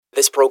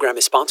This program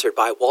is sponsored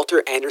by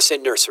Walter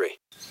Anderson Nursery.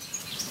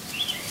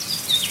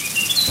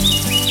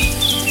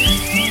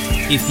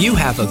 If you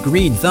have a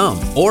green thumb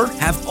or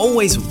have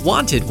always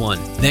wanted one,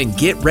 then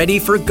get ready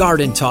for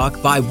Garden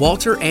Talk by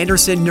Walter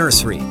Anderson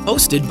Nursery,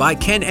 hosted by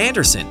Ken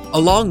Anderson,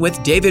 along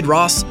with David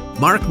Ross,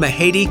 Mark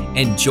Mahady,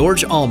 and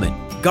George Allman.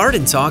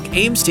 Garden Talk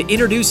aims to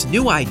introduce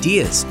new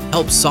ideas,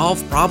 help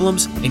solve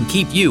problems, and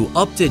keep you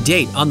up to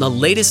date on the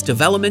latest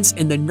developments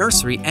in the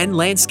nursery and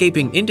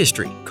landscaping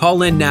industry.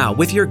 Call in now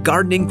with your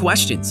gardening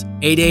questions.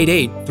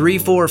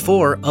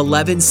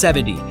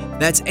 888-344-1170.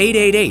 That's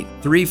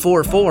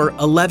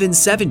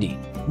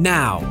 888-344-1170.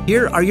 Now,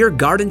 here are your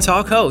Garden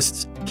Talk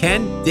hosts,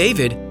 Ken,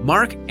 David,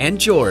 Mark, and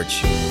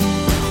George.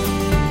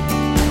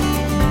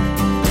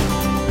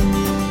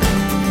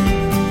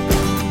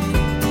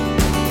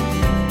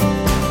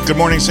 Good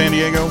morning, San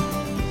Diego.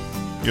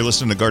 You're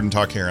listening to Garden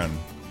Talk here on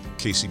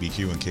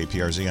KCBQ and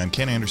KPRZ. I'm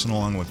Ken Anderson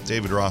along with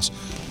David Ross,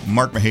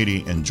 Mark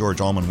Mahady, and George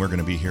Allman. We're going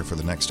to be here for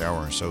the next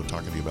hour or so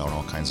talking to you about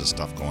all kinds of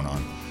stuff going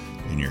on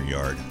in your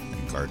yard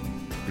and garden.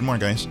 Good morning,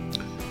 guys.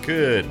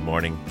 Good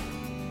morning.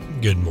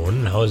 Good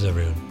morning. How is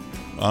everyone?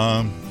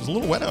 It was a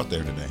little wet out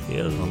there today.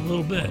 Yeah, a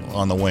little bit.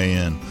 On the way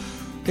in.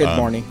 Good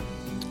morning.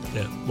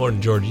 Yeah. Morning,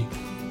 Georgie.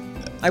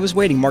 I was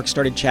waiting. Mark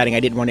started chatting. I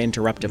didn't want to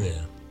interrupt him. Yeah.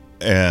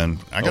 And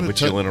I got to but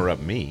you'll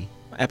interrupt me.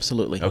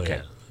 Absolutely.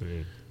 Okay. Yeah.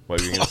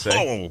 What were you going to say?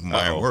 Oh,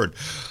 my word.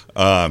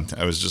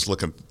 I was just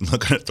looking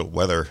at the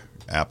weather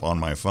app on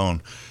my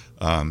phone.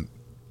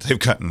 They've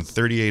gotten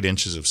 38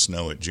 inches of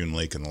snow at June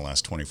Lake in the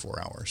last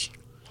 24 hours.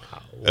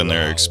 Wow. And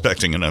they're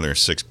expecting another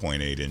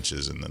 6.8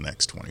 inches in the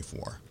next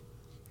 24.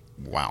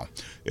 Wow.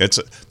 It's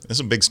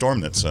a big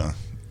storm that's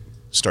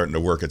starting to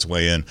work its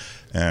way in.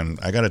 And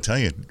I got to tell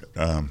you,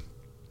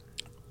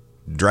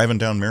 driving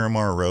down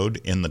Miramar Road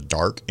in the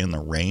dark, in the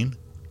rain,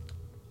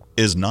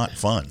 is not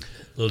fun.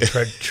 A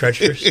little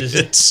treacherous, is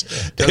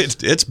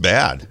it? It's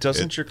bad.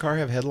 Doesn't your car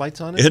have headlights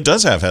on it? It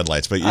does have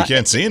headlights, but you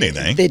can't see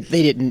anything. They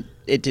didn't.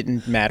 It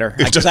didn't matter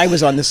because I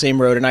was on the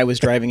same road and I was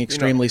driving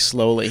extremely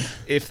slowly.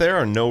 If there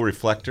are no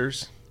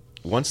reflectors,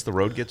 once the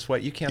road gets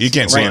wet, you can't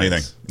see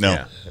anything. No.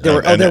 Yeah.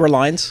 There were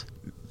lines.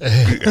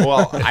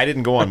 Well, I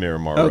didn't go on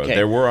Miramar Road. Okay.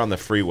 There were on the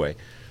freeway.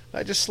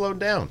 I just slowed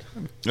down.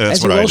 That's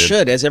As what you I all did.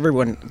 should, as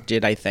everyone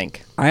did, I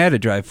think. I had to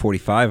drive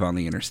 45 on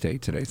the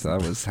interstate today, so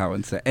that was how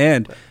insane.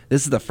 And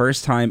this is the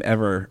first time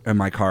ever in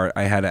my car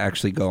I had to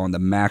actually go on the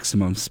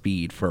maximum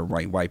speed for a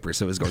right wiper,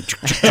 so it was going.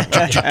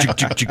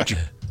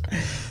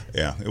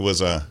 Yeah, it was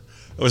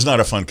not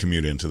a fun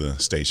commute into the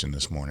station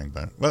this morning,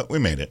 but we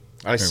made it.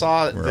 I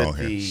saw We're all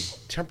that here. the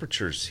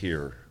temperatures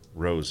here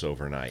rose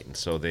overnight, and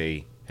so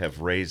they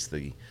have raised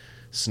the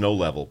snow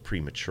level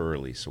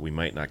prematurely, so we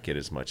might not get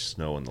as much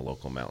snow in the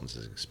local mountains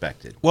as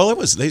expected. Well,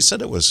 they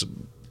said it was.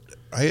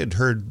 I had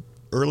heard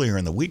earlier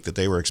in the week that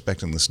they were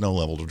expecting the snow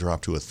level to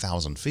drop to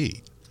 1,000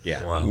 feet.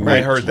 Yeah, Wow.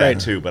 I heard that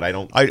too, but I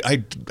don't.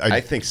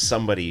 I think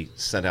somebody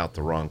sent out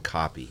the wrong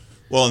copy.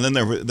 Well, and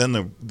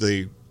then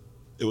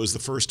it was the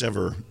first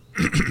ever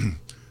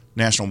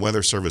National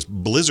Weather Service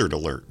blizzard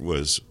alert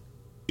was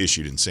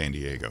issued in San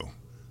Diego.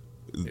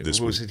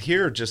 Was it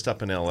here or just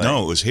up in L.A.?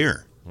 No, it was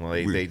here. Well,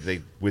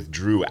 they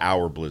withdrew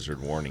our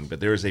blizzard warning, but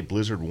there is a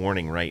blizzard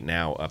warning right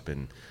now up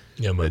in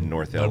the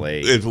North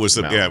L.A. It was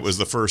mountains. it was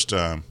the first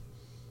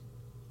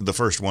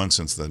one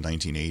since the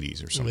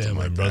 1980s or something. Yeah,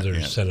 my like brother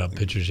that. Yeah. sent out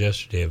pictures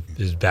yesterday of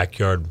his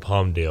backyard in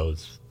Palmdale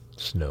with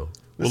snow.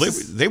 Well,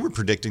 they were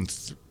predicting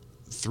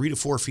 3 to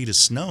 4 feet of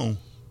snow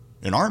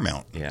in our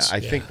mountains. Yeah, I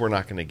think we're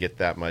not going to get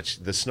that much.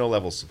 The snow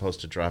level's supposed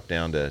to drop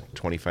down to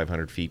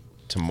 2,500 feet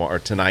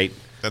tonight.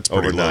 That's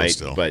pretty low overnight,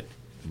 still.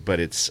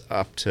 But it's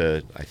up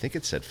to, I think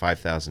it said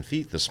 5,000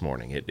 feet this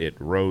morning. It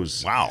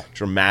rose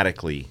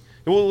dramatically.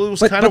 Well, it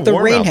was kind of but the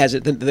warm rain out.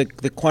 hasn't.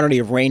 The quantity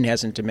of rain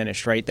hasn't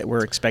diminished, right? That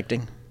we're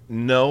expecting.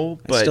 No,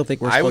 but I still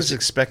think we're I was supposed to-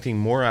 expecting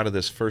more out of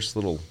this first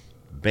little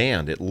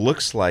band. It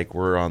looks like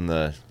we're on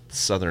the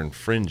southern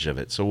fringe of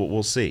it, so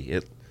we'll see.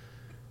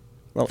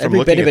 Well, From every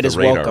looking bit of at it the is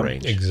radar welcome.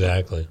 range.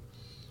 Exactly.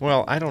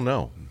 Well, I don't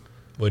know.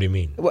 What do you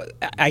mean? Well,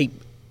 I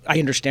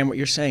understand what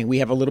you're saying. We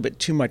have a little bit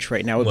too much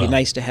right now. It would be Well.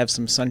 nice to have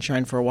some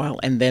sunshine for a while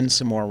and then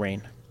some more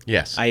rain.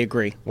 Yes, I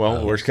agree.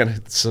 Well, we're gonna.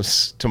 So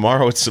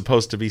tomorrow it's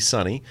supposed to be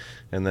sunny,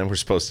 and then we're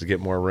supposed to get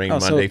more rain Oh,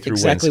 so Monday through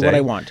exactly Wednesday. what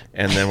I want.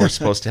 And then we're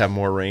supposed to have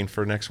more rain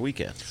for next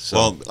weekend. So.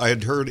 Well, I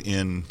had heard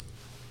it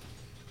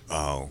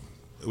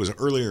was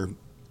earlier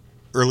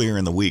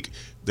in the week.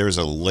 There's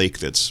a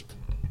lake it's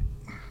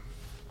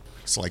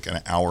like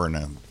an hour and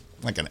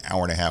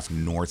a half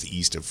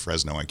northeast of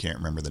Fresno. I can't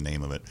remember the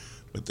name of it,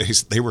 but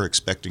they were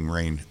expecting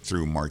rain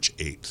through March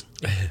 8th.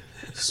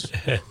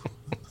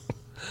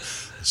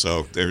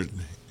 So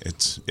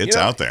it's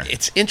out there.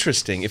 It's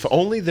interesting. If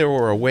only there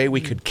were a way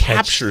we could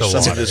capture the some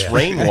of water, this yeah.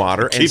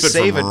 rainwater and Keep it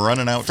save from it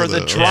running out for to the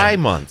the dry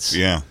ocean. months.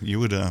 Yeah, you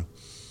would.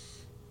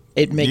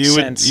 It makes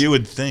sense. You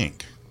would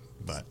think,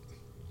 but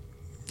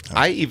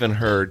I even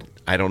heard.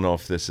 I don't know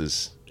if this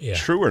is Yeah.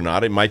 true or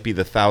not. It might be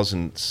the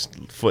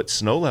 1,000-foot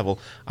snow level.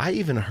 I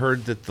even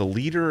heard that the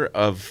leader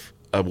of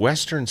a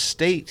western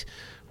state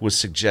was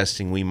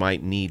suggesting we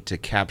might need to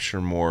capture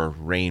more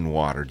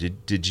rainwater.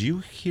 Did you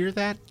hear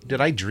that?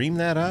 Did I dream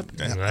that up?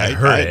 I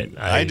heard it.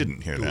 I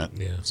didn't hear that.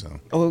 Yeah. So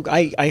Oh,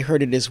 I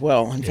heard it as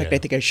well. In fact, Yeah. I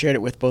think I shared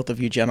it with both of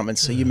you gentlemen,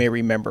 so you may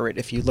remember it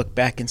if you look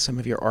back in some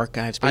of your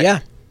archives. But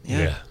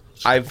yeah.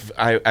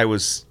 I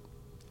was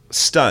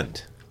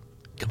stunned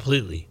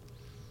Completely.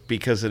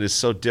 because it is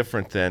so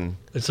different than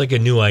It's like a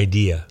new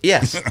idea.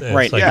 yes, It's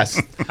Right. like- yes.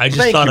 I just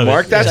Thank thought you, of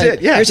Mark. it. That's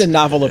it. Yes. Here's a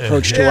novel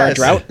approach to our Yes.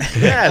 drought.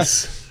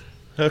 Yes.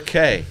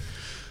 Okay.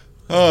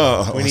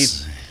 oh, We need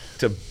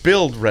to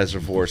build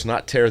reservoirs,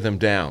 not tear them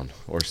down,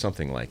 or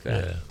something like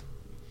that. Yeah.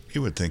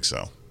 you would think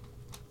so.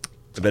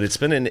 But it's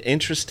been an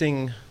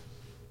interesting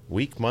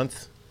week,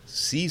 month,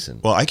 season.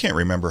 Well, I can't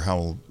remember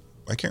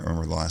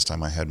the last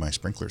time I had my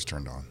sprinklers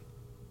turned on.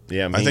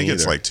 Yeah, me I think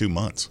it's neither. like 2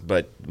 months.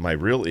 But my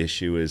real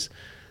issue is,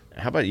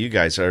 how about you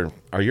guys? Are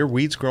your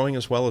weeds growing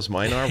as well as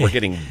mine are? We're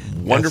getting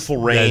wonderful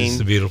That's rain,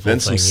 the beautiful then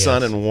some thing,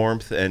 sun yes. and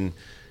warmth, and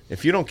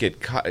if you don't get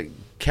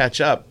catch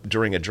up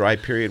during a dry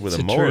period with It's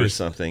a the mower or truth.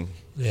 something,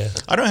 Yeah.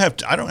 I don't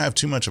have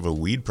too much of a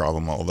weed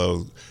problem,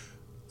 although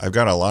I've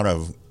got a lot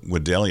of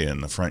Wedelia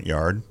in the front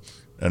yard,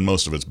 and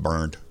most of it's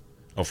burned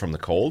from the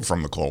cold.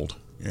 from the cold.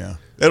 Yeah,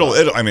 Yeah, it'll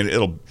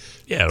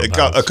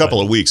a couple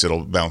bounce, of weeks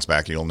it'll bounce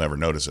back. You'll never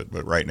notice it,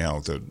 but right now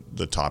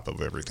the top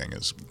of everything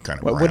is kind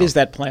of brown. What is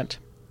that plant?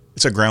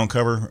 It's a ground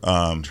cover.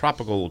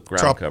 Tropical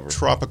ground cover.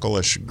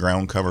 Tropical-ish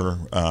ground cover.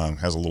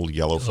 Has a little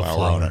yellow flower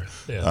on it.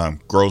 flower, yeah.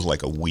 Grows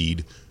like a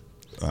weed.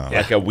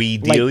 Like a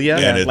weedelia.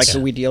 And like it's- the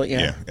weed deal.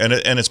 Yeah. and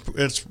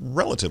it's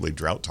relatively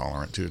drought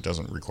tolerant too. It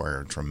doesn't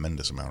require a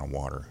tremendous amount of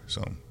water.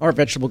 So Our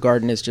vegetable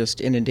garden is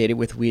just inundated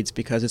with weeds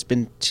because it's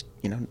been,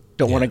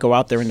 don't want to go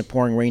out there in the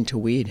pouring rain to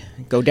weed.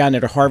 Go down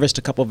there to harvest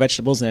a couple of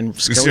vegetables and then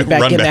scurry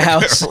back run in the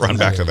house. run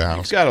back to the You've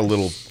house. got a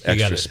little extra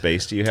got it.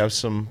 space. Do you have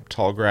some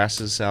tall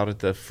grasses out at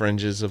the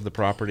fringes of the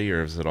property,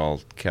 or is it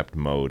all kept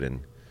mowed?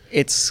 And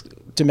It's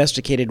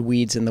domesticated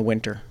weeds in the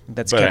winter.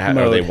 That's but kept are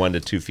mowed. they 1 to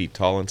 2 feet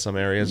tall in some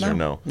areas, or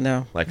no?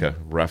 No. Like a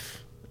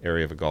rough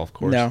area of a golf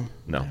course?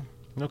 No.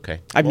 Okay.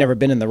 I've never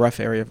been in the rough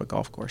area of a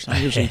golf course.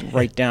 I'm usually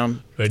right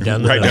down. Right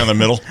down the Right down the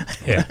middle.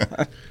 Yeah.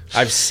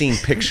 I've seen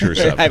pictures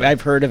of it.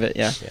 I've heard of it.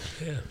 Yeah.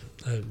 Yeah.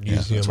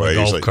 Usually that's on why I my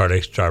golf usually- cart, I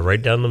drive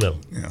right down the middle.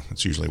 Yeah,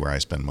 it's usually where I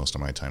spend most of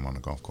my time on the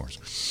golf course.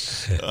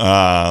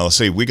 Let's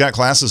see. We got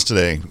classes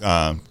today.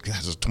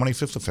 It's the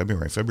 25th of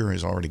February. February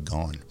is already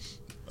gone.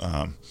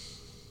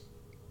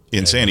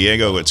 In San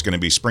Diego, it's going to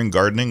be spring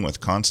gardening with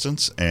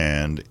Constance,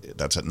 and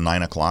that's at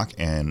 9 o'clock.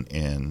 And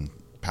in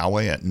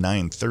Poway at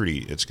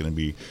 9:30, it's going to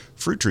be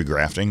fruit tree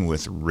grafting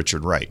with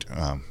Richard Wright.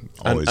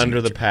 Always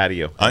Under the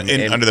patio.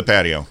 under the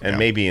patio. And yeah.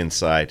 maybe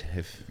inside.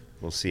 If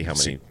we'll see how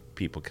many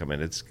people come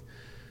in. It's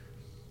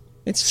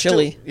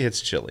chilly. It's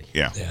chilly.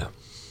 Yeah. Yeah.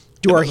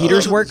 Do our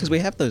heaters work? Because we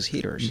have those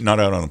heaters. Not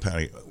out on the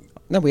patio.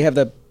 No, we have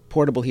the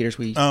portable heaters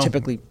we Oh.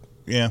 typically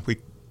Yeah, we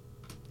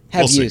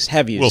have we'll see. used.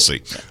 Have used. We'll see.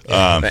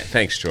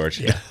 Thanks,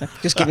 George.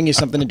 Just giving you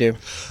something to do.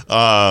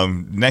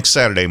 Next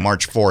Saturday,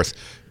 March 4th,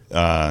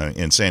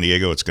 in San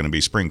Diego, it's going to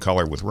be Spring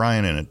Color with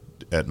Ryan, and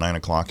at 9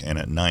 o'clock, and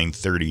at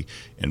 9:30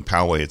 in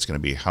Poway, it's going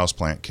to be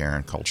Houseplant Care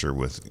and Culture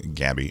with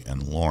Gabby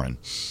and Lauren.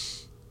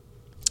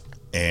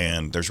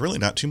 And there's really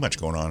not too much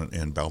going on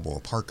in Balboa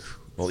Park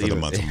for the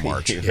month of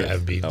March. Yeah,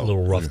 it'd be a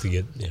little rough to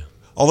get. Yeah.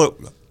 Although,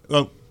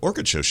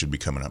 Orchid Show should be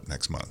coming up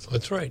next month.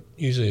 That's right.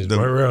 Usually it's The-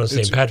 right around it's-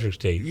 St. Patrick's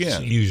Day. Yeah,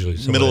 Usually.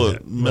 something middle like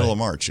of that. middle Right. of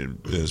March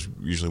is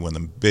usually when the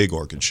big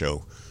Orchid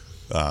Show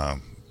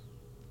comes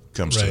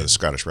to Right. the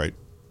Scottish Rite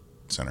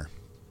Center.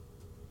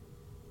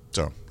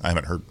 So I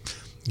haven't heard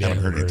Yeah,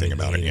 haven't heard anything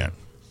about it either. yet.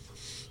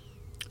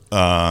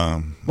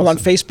 Well, on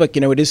Facebook,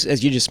 it is,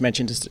 as you just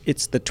mentioned,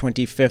 it's the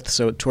 25th.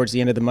 So towards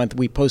the end of the month,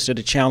 we posted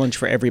a challenge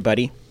for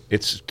everybody.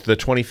 It's the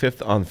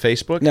 25th on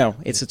Facebook? No,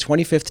 it's the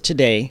 25th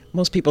today.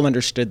 Most people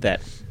understood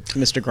that,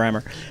 Mr.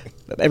 Grammer.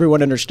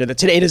 Everyone understood that.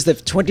 Today it is the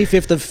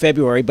 25th of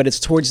February, but it's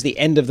towards the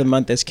end of the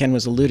month, as Ken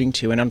was alluding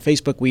to. And on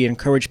Facebook, we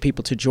encourage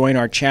people to join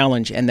our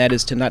challenge, and that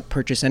is to not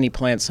purchase any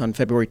plants on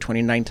February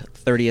 29th,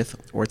 30th,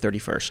 or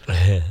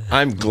 31st.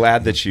 I'm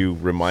glad that you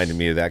reminded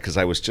me of that because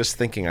I was just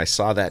thinking I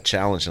saw that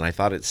challenge and I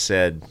thought it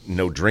said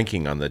no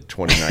drinking on the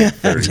 29th,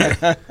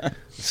 30th.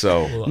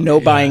 So No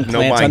buying no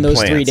plants buying on those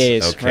plants. 3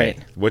 days. Okay.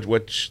 Right.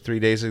 Which 3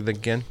 days are they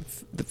again?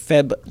 The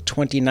Feb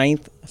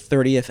 29th,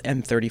 30th,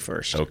 and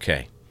 31st.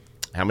 Okay.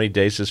 How many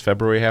days does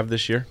February have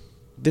this year?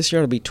 This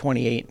year it'll be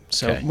 28.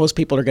 So Okay. most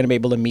people are going to be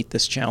able to meet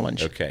this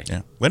challenge. Okay.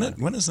 Yeah. When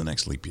is the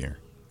next leap year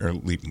or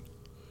leap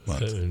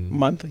month?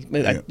 Month?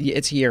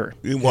 It's year.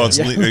 Well, it's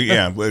I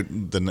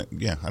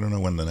don't know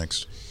when the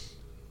next.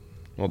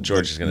 Well,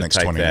 George is going to Next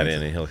type that 29th.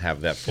 in and he'll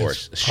have that for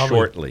us It's probably-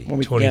 shortly. When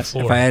we- yes.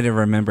 24. If I had to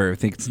remember, I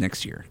think it's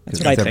next year. That's Because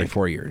what I it's every think.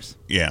 4 years.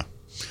 Yeah.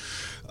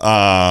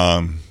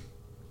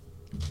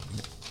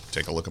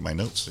 Take a look at my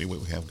notes, see what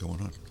we have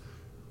going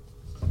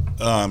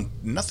on.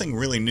 Nothing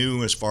really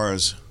new as far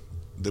as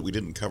that we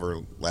didn't cover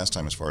last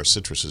time as far as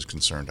citrus is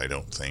concerned, I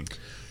don't think.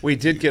 We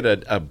did get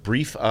a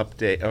brief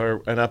update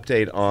or an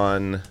update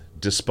on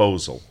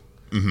disposal.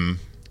 Mm-hmm.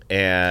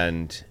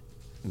 And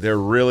they're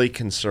really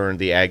concerned,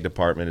 the ag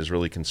department is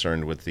really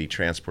concerned with the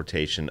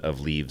transportation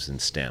of leaves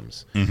and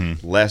stems.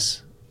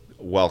 Less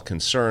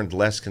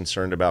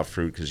concerned about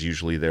fruit, because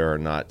usually there are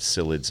not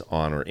psyllids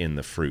on or in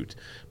the fruit.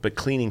 But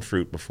cleaning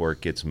fruit before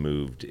it gets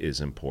moved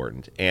is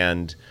important.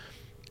 And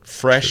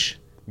fresh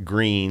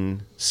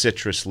green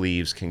citrus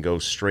leaves can go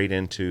straight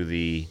into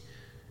the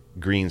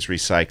greens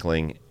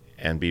recycling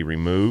and be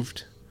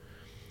removed.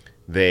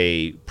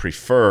 They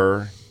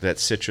prefer that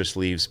citrus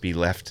leaves be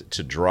left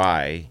to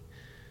dry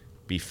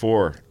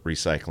before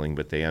recycling,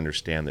 but they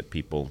understand that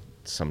people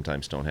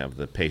sometimes don't have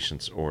the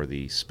patience or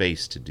the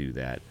space to do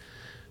that.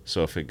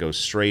 So if it goes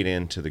straight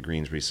into the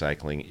greens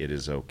recycling, it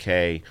is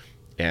okay.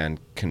 And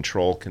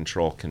control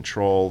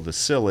the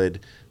psyllid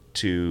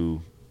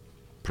to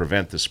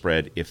prevent the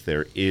spread if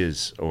there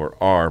is or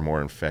are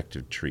more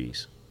infected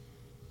trees.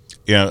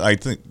 Yeah, I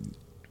think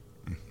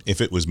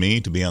if it was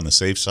me to be on the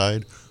safe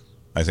side,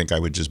 I think I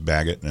would just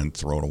bag it and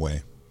throw it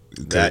away.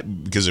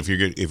 Because if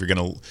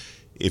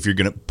you're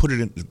gonna put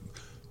it in,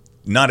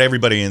 not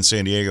everybody in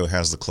San Diego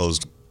has the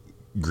closed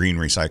green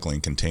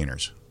recycling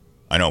containers.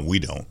 I know we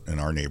don't in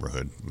our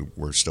neighborhood.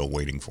 We're still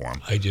waiting for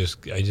them. I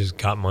just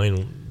got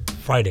mine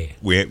Friday.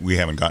 We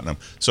haven't gotten them.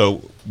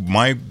 So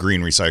my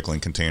green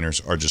recycling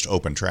containers are just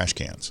open trash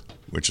cans,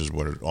 which is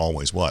what it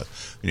always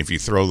was. And if you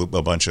throw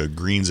a bunch of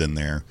greens in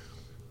there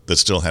that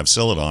still have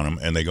psyllid on them,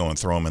 and they go and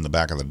throw them in the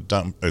back of the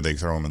dump, or they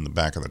throw them in the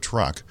back of the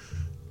truck,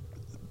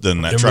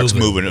 then that truck's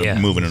moving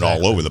it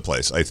all over the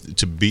place.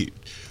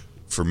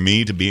 For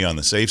me to be on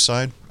the safe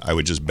side, I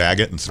would just bag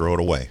it and throw it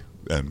away.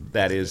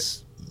 That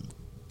is,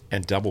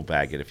 and double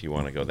bag it if you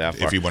want to go that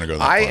far. If you want to go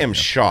that I far, am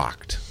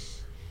shocked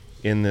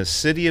in the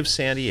city of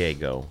San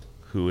Diego,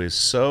 who is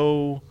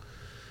so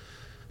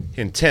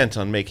intent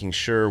on making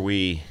sure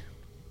we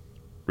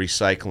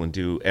recycle and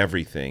do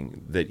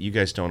everything, that you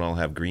guys don't all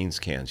have greens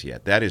cans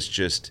yet. That is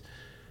just...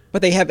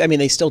 But they have, I mean,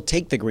 they still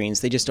take the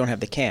greens. They just don't have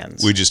the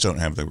cans. We just don't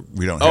have the,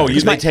 we don't Oh,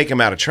 have they take them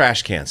out of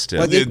trash cans still.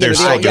 Well, They're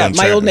still doing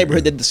my old trash.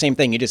 neighborhood did the same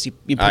thing. You just you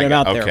put them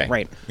out there,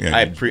 right?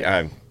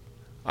 Yeah.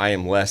 I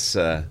am less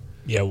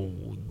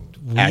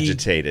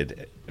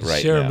agitated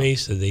right Sierra now.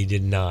 Mesa, they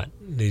did not.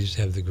 They just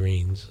have the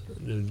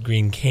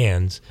green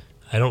cans.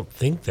 I don't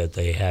think that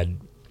they had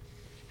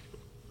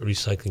a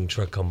recycling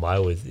truck come by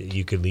with,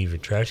 you could leave your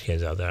trash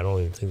cans out there. I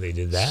don't even think they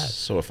did that.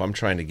 So if I'm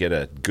trying to get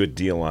a good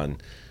deal on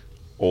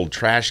old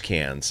trash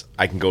cans,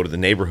 I can go to the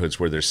neighborhoods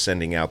where they're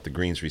sending out the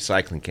greens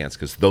recycling cans,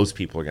 because those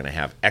people are going to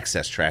have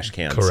excess trash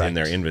cans in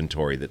their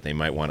inventory that they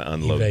might want to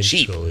unload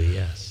cheap. Eventually,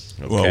 yes.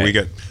 Okay.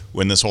 Well,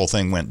 when this whole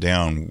thing went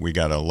down, we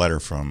got a letter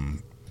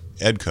from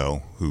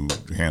Edco, who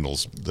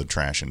handles the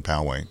trash and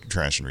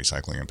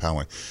recycling in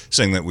Poway,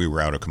 saying that we were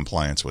out of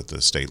compliance with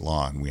the state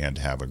law and we had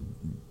to have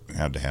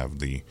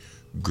the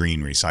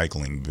green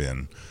recycling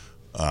bin.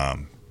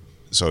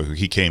 So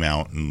he came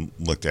out and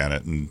looked at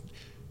it and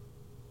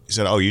he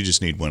said, "Oh, you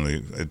just need one of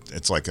the.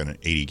 It's like an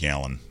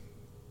 80-gallon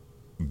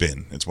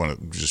bin. It's one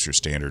of just your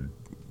standard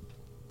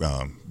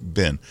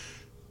bin."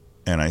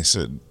 And I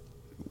said,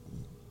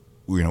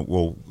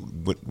 well,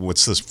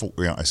 what's this for?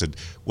 I said,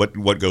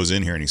 what goes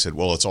in here? And he said,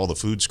 well, it's all the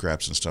food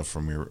scraps and stuff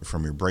from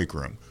your break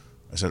room.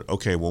 I said,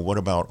 okay, well, what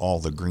about all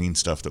the green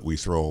stuff that we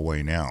throw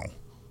away now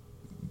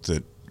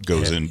that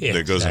goes into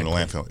the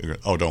landfill? He goes,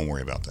 oh, don't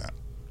worry about that.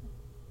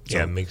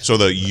 So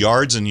the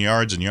yards and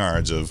yards and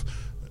yards of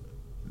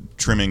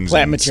trimmings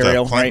plant and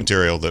material, stuff,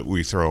 material that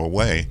we throw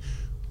away,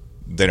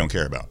 they don't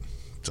care about.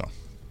 So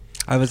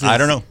I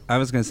don't know. I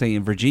was going to say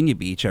in Virginia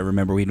Beach, I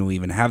remember we don't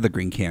even have the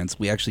green cans.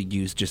 We actually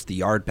use just the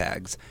yard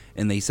bags.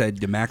 And they said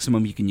the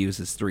maximum you can use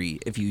is 3.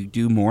 If you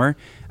do more,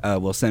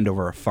 we'll send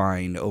over a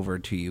fine over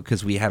to you.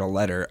 Because we had a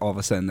letter all of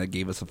a sudden that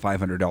gave us a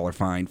 $500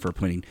 fine for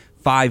putting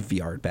 5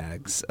 yard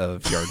bags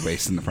of yard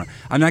waste in the front.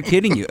 I'm not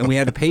kidding you. And we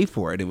had to pay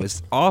for it. It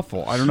was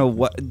awful. I don't know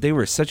what. They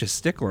were such a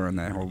stickler on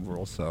that whole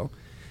rule. So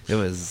it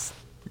was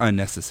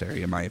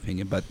unnecessary in my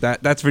opinion, but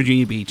that's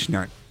Virginia Beach,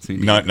 not San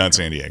Diego. Not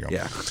San Diego.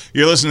 Yeah.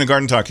 You're listening to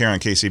Garden Talk here on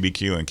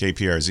KCBQ and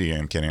KPRZ.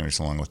 I'm Ken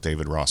Anderson along with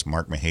David Ross,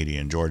 Mark Mahady,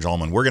 and George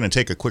Allman. We're going to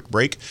take a quick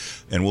break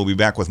and we'll be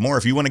back with more.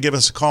 If you want to give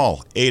us a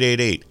call,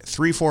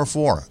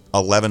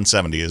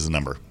 888-344-1170 is the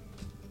number.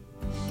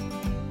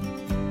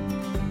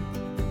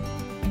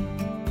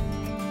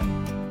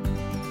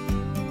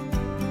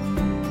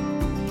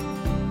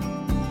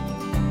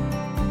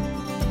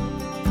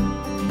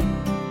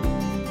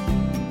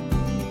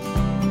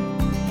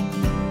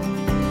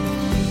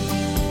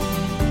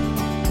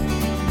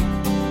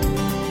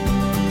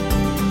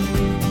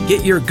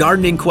 Get your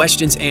gardening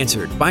questions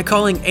answered by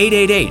calling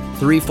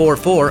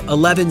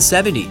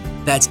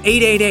 888-344-1170. That's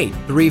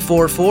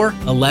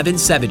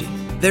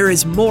 888-344-1170. There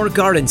is more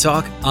Garden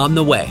Talk on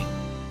the way.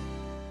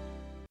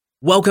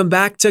 Welcome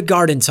back to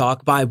Garden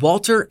Talk by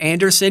Walter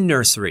Anderson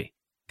Nursery.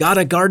 Got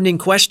a gardening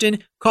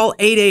question? Call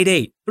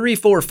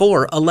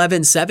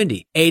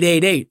 888-344-1170.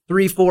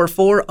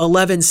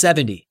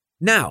 888-344-1170.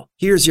 Now,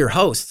 here's your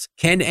hosts,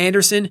 Ken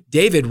Anderson,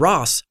 David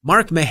Ross,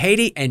 Mark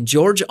Mahady, and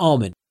George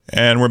Allman.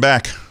 And we're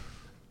back.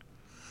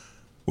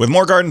 With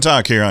more garden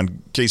talk here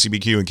on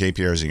KCBQ and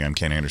KPRZ, I'm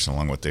Ken Anderson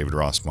along with David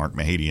Ross, Mark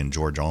Mahady, and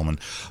George Allman.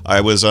 I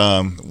was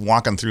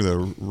walking through the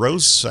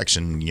rose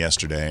section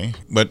yesterday,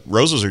 but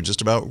roses are just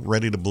about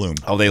ready to bloom.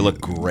 Oh, they look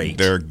great.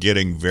 They're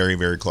getting very,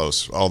 very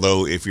close.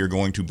 Although if you're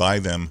going to buy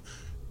them,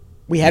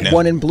 We had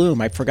one in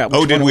bloom. I forgot which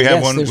one. did we it was. have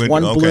Yes, one? There's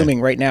one Okay.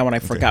 blooming right now, and I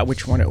forgot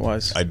which one it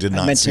was. I did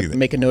not I meant see to that.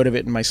 make a note of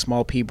it in my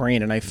small pea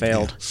brain, and I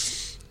failed.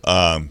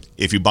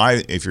 if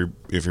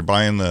you're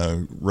buying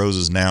the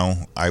roses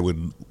now, I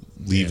would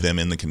leave them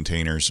in the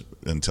containers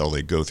until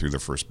they go through the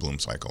first bloom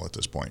cycle at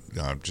this point,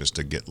 just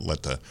to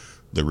let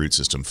the root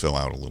system fill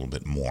out a little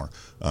bit more.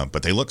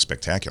 But they look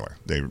spectacular.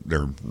 They're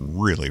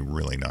really,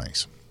 really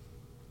nice.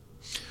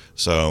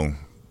 So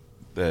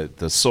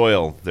The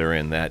soil they're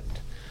in, that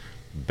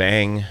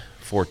Bang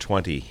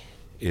 420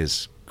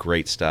 is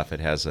great stuff.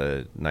 It has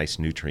a nice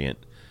nutrient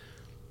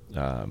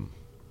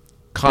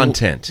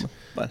content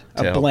But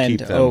to a help blend.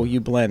 keep them- Oh,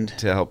 you blend.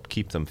 to help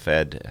keep them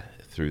fed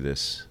through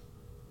this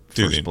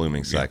Through first the-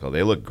 blooming yeah. cycle.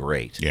 They look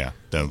great. yeah,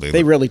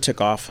 They really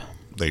took off.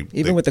 Even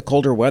they- with the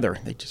colder weather,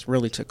 they just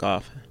really took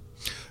off.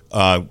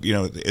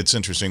 it's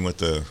interesting with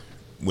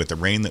the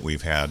rain that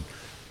we've had.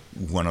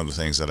 One of the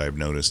things that I've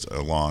noticed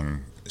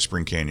along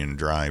Spring Canyon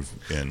Drive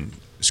in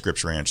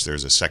Scripps Ranch,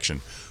 there's a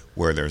section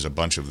where there's a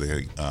bunch of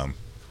the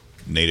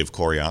native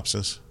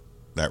Coreopsis,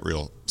 that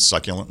real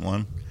succulent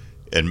one,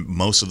 and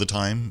most of the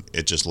time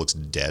it just looks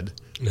dead.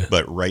 Yeah.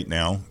 But right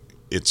now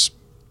it's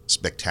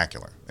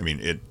spectacular. I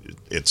mean,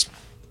 it's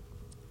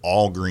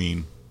all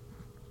green,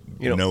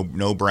 You know,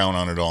 no brown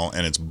on it all,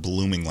 and it's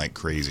blooming like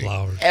crazy.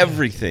 Flowers.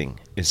 everything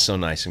is so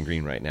nice and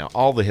green right now.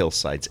 All the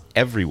hillsides,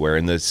 everywhere.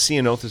 And the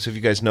ceanothus, have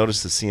you guys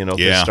noticed the ceanothus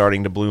Yeah.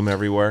 starting to bloom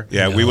everywhere?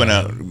 Yeah, we No. went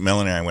out.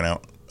 Melanie and I went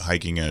out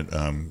hiking at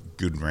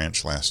Gooden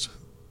Ranch last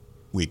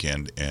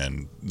weekend,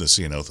 and the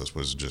ceanothus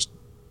was just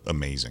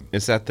amazing.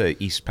 Is that the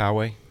East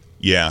Poway?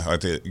 Yeah, I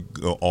think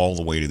go all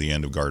the way to the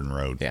end of Garden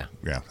Road. Yeah.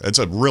 It's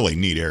a really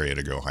neat area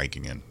to go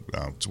hiking in.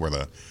 It's where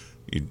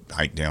you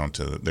hike down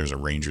to. There's a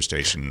ranger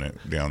station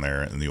down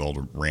there, and the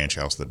old ranch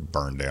house that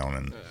burned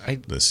down,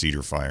 and the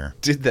cedar fire.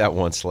 Did that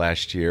once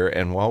last year,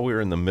 and while we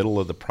were in the middle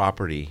of the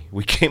property,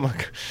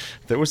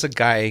 there was a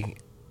guy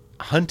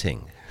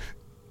hunting.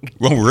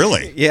 Well,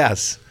 really?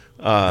 Yes.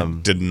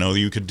 Didn't know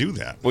you could do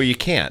that. Well, you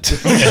can't.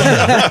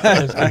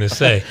 I was going to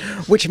say.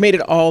 Which made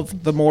it all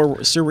the more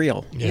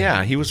surreal.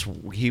 Yeah, he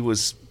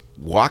was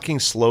walking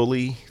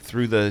slowly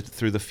through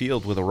the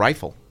field with a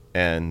rifle,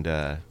 and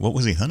What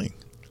was he hunting?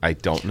 I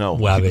don't know.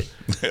 Wabbit.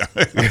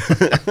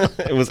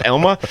 It was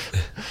Elma.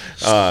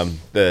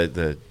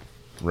 The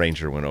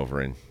ranger went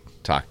over and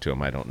talked to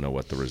him. I don't know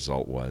what the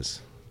result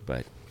was,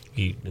 but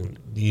You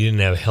didn't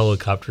have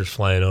helicopters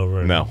flying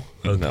over? No.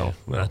 Okay. No.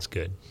 Well, that's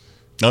good.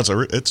 No,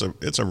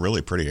 it's a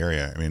really pretty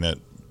area. I mean,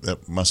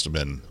 that must have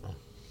been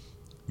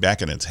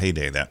back in its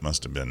heyday. That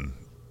must have been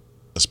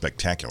a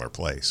spectacular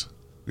place.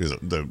 Because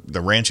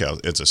the ranch house,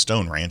 it's a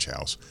stone ranch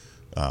house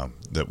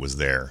that was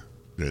there.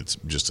 It's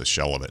just a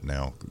shell of it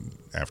now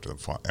after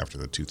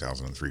the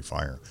 2003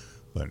 fire.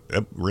 But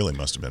it really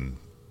must have been.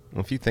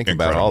 if you think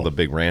about all the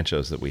big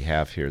ranchos that we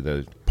have here,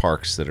 the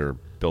parks that are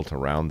built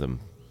around them,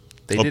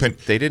 they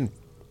didn't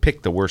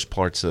pick the worst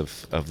parts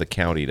of the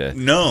county to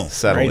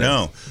settle in.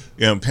 No.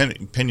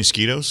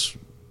 Penasquitos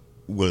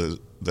was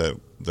the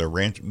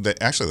ranch.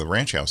 Actually, the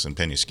ranch house in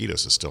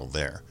Penasquitos is still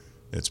there.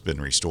 It's been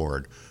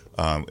restored.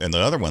 And the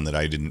other one that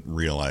I didn't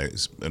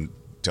realize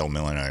until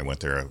Millie and I went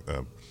there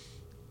a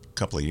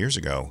couple of years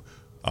ago,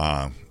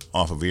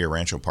 off of Villa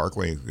Rancho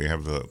Parkway, they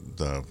have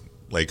the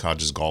Lake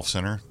Hodges Golf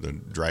Center, the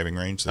driving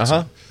range.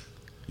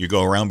 You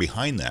go around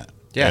behind that,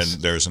 Yes.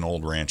 and there's an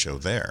old rancho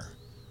there.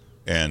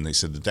 And they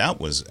said that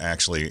was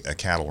actually a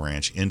cattle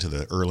ranch into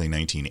the early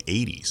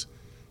 1980s.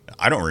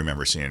 I don't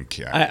remember seeing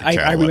cattle.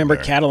 I remember up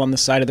there. cattle on the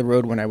side of the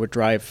road when I would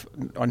drive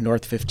on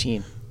North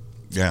 15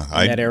 Yeah,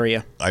 in that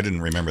area. I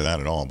didn't remember that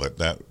at all, but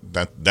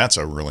that's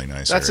a really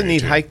nice. That's a area, neat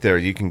too. hike there.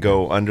 You can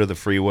go under the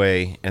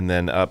freeway and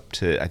then up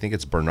to, I think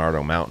it's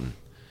Bernardo Mountain,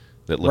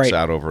 that looks Right.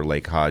 out over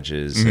Lake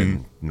Hodges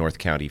and North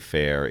County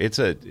Fair. It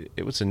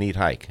was a neat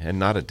hike and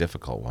not a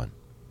difficult one.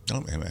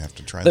 Oh, I have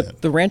to try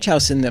that. The ranch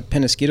house in the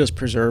Penasquitos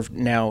Preserve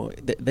now,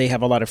 they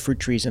have a lot of fruit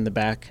trees in the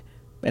back,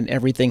 and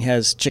everything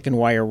has chicken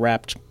wire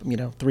wrapped,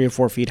 3 or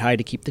 4 feet high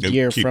to keep the Yep,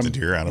 deer keep from. the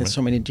deer out of there's it.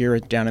 so many deer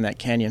down in that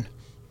canyon.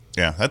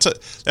 Yeah, that's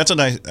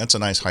a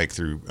nice hike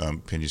through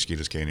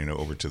Penasquitos Canyon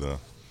over to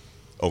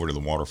the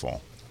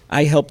waterfall.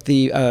 I helped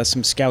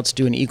some scouts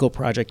do an eagle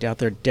project out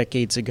there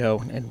decades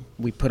ago, and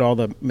we put all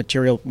the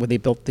material where they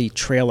built the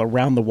trail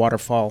around the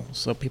waterfall,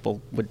 so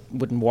people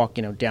wouldn't walk,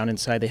 down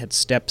inside. They had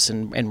steps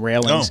and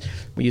railings. Oh.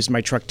 We used my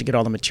truck to get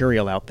all the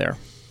material out there.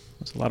 It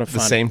was a lot of fun.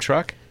 The same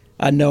truck?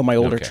 No, my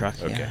older Okay, truck.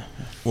 okay. Yeah.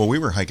 Well, we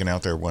were hiking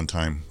out there one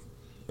time,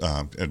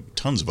 and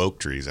tons of oak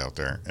trees out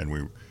there, and we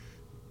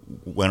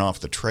went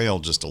off the trail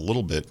just a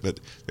little bit, but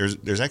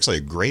there's actually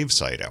a grave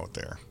site out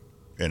there,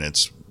 and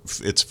it's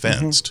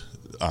fenced.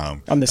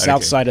 On the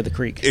south side of the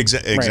creek.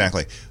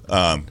 Exactly.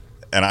 And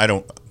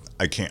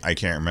I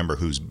can't remember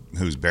who's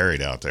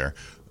buried out there.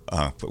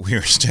 But we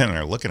were standing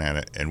there looking at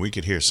it, and we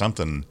could hear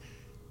something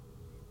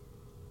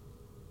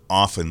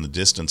off in the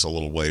distance a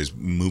little ways,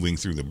 moving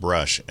through the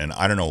brush, and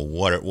I don't know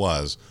what it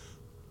was,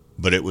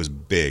 but it was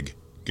big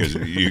because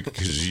you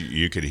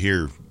could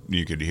hear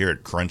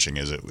it crunching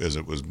as it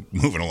was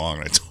moving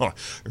along. And I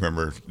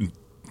remember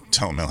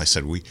telling Mel, I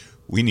said, we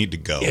need to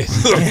go.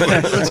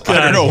 I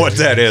don't know what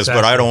that is,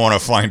 but I don't want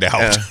to find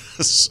out.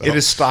 So, It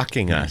is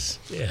stalking us.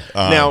 Yeah.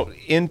 Now,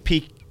 in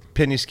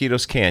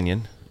Penasquitos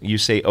Canyon, you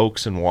say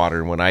oaks and water.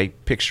 And when I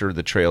picture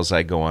the trails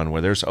I go on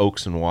where there's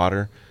oaks and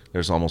water,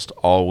 there's almost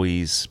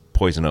always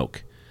poison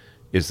oak.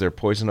 Is there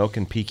poison oak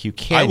in PQ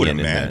Canyon? I would in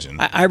that? imagine.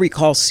 I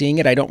recall seeing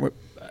it. I don't.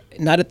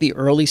 Not at the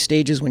early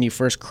stages when you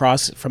first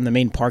cross from the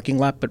main parking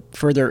lot, but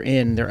further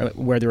in there,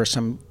 where there are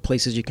some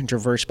places you can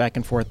traverse back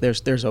and forth.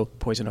 There's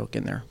poison oak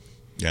in there.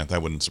 Yeah,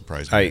 that wouldn't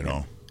surprise me at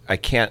all. I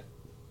can't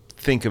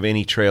think of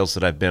any trails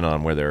that I've been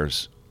on where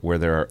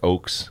there are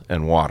oaks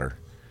and water,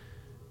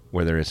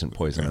 where there isn't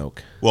poison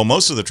oak. Well,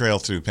 most of the trail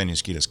through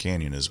Penasquitos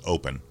Canyon is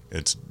open.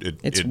 It's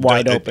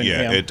wide open.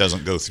 Yeah, it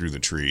doesn't go through the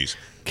trees.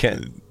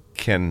 Ken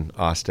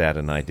Ostad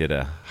and I did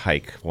a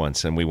hike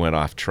once, and we went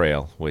off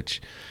trail,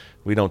 which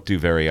we don't do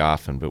very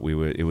often, but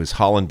it was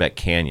Hollenbeck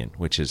Canyon,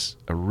 which is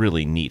a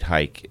really neat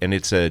hike, and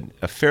it's a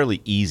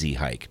fairly easy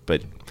hike,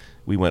 but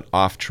we went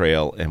off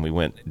trail and we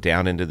went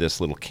down into this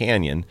little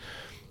canyon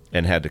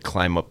and had to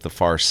climb up the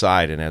far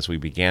side, and as we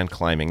began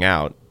climbing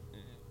out,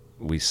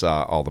 we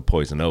saw all the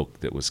poison oak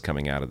that was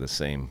coming out of the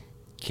same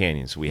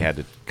canyon, so we had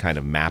to kind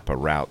of map a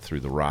route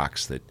through the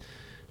rocks that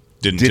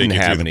Didn't didn't take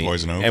you have through any the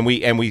poison oak. and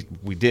we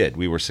did.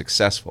 We were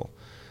successful,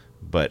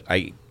 but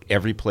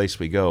every place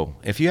we go,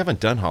 if you haven't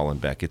done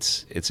Hollenbeck,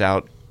 it's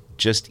out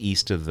just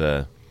east of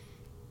the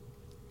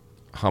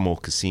Hummel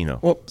Casino.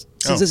 Well,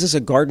 since this is a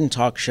garden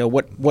talk show,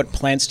 what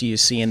plants do you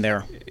see in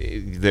there?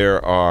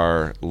 There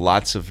are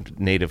lots of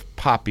native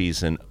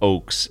poppies and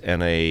oaks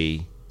and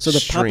a So the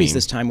poppies stream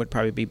this time would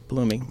probably be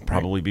blooming. right?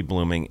 probably be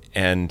blooming,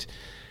 and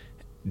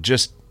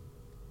just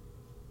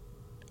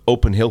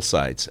open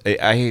hillsides.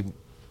 I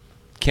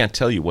can't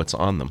tell you what's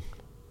on them,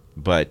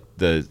 but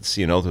the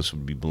ceanothus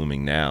would be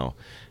blooming now.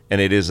 And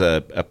it is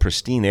a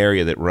pristine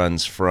area that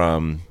runs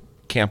from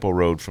Campo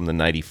Road from the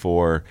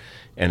 94,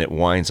 and it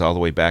winds all the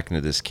way back into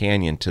this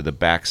canyon to the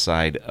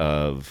backside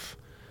of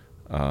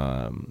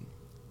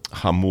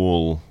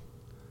Hamul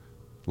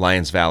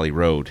Lions Valley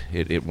Road.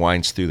 It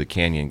winds through the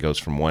canyon, goes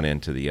from one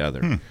end to the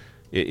other.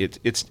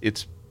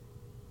 It's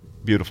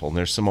beautiful. And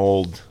there's some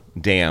old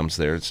dams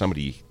there.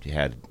 Somebody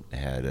had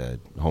a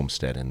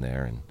homestead in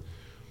there, and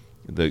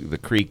the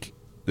creek.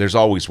 There's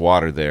always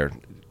water there.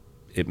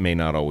 It may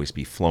not always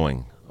be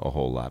flowing a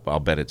whole lot, but I'll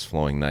bet it's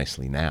flowing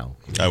nicely now.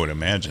 I would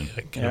imagine.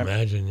 I can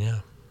imagine,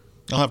 yeah.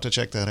 I'll have to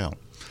check that out.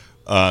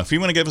 If you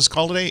want to give us a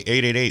call today,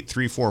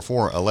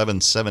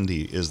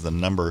 888-344-1170 is the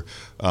number.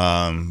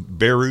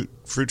 Bare root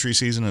fruit tree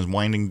season is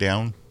winding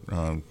down.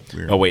 Oh,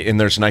 wait, and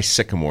there's nice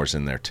sycamores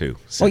in there, too.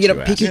 Well, since you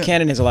PQ asked.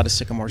 Canyon has a lot of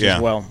sycamores Yeah.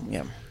 as well.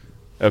 Yeah.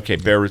 Okay,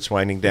 bare root's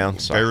winding down.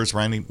 Sorry. Bare root's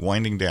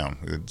winding down.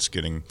 It's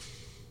getting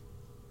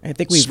I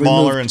think we've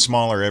smaller removed, and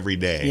smaller every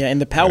day. Yeah, in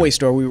the Poway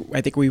store,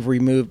 I think we've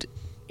removed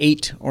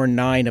 8 or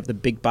 9 of the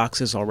big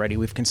boxes already.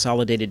 We've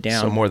consolidated down.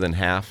 So more than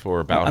half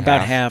or about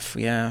half,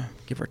 yeah,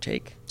 give or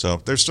take.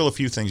 So there's still a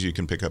few things you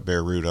can pick up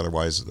bare root.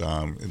 Otherwise,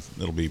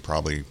 it'll be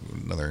probably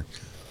another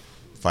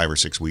 5 or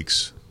 6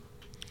 weeks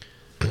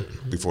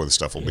before the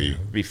stuff will be.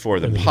 Before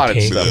the And the potted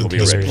cane- stuff will be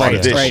the ready. potted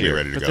this stuff will be year.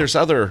 ready to But go. there's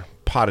other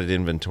potted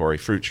inventory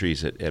fruit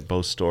trees at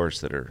both stores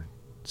that are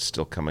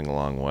still coming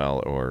along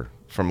well, or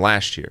from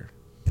last year,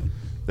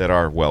 that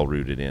are well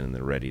rooted in and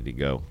they're ready to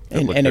go.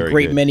 That look And a very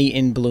great good. many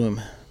in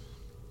bloom.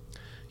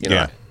 You know,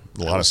 Yeah,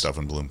 a lot of stuff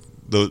in bloom.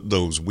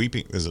 Those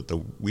weeping, is it the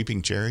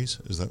weeping cherries?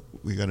 Is that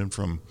we got in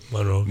from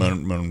Monrovia.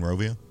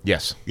 Monrovia?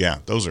 Yes. Yeah,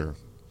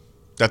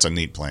 that's a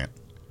neat plant.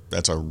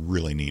 That's a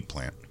really neat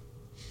plant.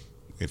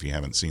 If you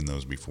haven't seen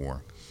those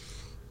before,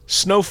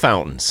 Snow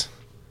fountains.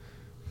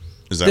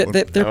 is that what,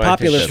 They're Oh, I think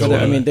popular that's for that.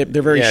 I what- mean,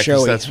 they're very Yeah, 'cause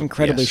showy, that's-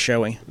 incredibly yes.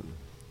 showy.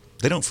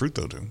 they don't fruit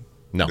though, do?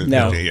 No.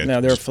 No, Yeah,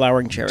 no, they're a just-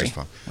 flowering cherry. just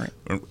fine.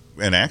 Right.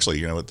 And actually,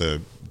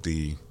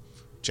 the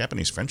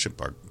Japanese Friendship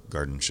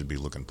Garden should be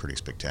looking pretty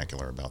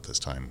spectacular about this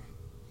time.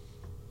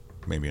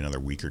 Maybe another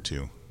week or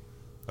two.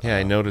 Yeah,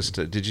 I noticed.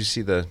 Did you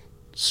see the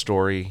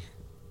story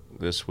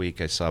this week?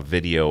 I saw a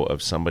video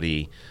of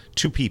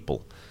two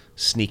people,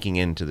 sneaking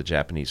into the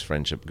Japanese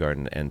Friendship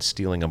Garden and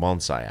stealing a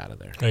bonsai out of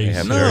there. They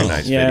have a very No.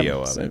 nice Yeah,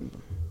 video of so it.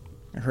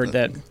 I heard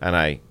that. And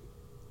I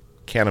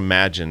can't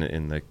imagine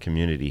in the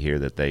community here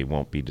that they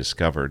won't be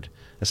discovered,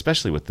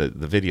 especially with the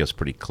video's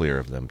pretty clear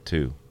of them,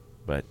 too.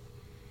 But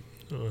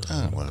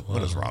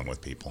What is wrong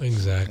with people?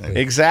 Exactly.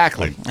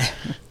 exactly.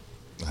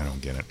 I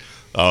don't get it.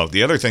 Oh,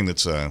 the other thing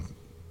that's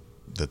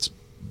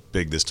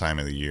big this time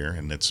of the year,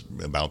 and it's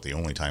about the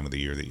only time of the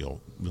year that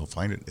you'll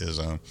find it, is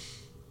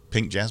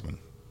pink jasmine.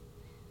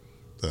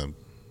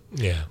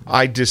 Yeah.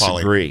 I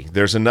disagree.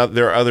 There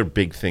are other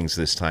big things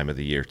this time of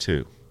the year,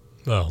 too.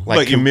 Well,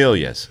 Like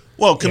camellias.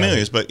 Well,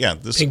 camellias, but yeah,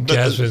 pink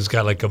jasmine's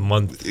got like a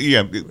month.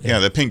 Yeah,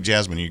 the pink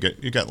jasmine you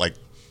got like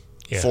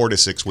Yeah. 4 to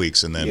 6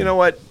 weeks, and then You know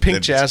what? Pink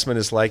then- jasmine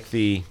is like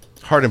the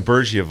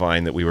Hardenbergia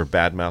vine that we were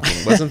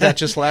bad-mouthing. Wasn't that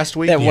just last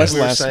week? That was we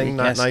were last saying week,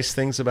 not yes. nice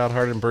things about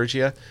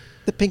Hardenbergia.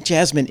 The pink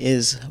jasmine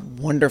is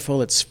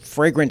wonderful. It's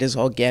fragrant as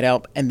all get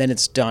out, and then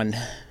it's done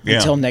Yeah.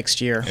 until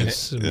next year.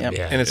 Yeah.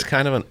 And it's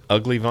kind of an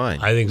ugly vine.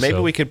 I think Maybe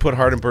so. we could put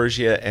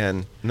Hardenbergia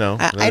and no.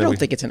 I don't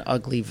think it's an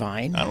ugly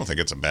vine. I don't think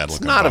it's a bad it's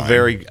looking not a vine.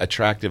 very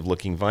attractive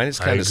looking vine. It's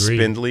I kind of agree.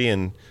 spindly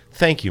and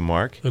thank you,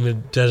 Mark. I mean,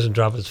 it doesn't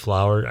drop its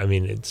flower. I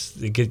mean,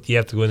 you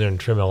have to go in there and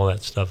trim all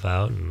that stuff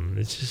out, and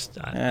it's just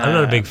I'm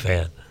not a big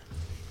fan.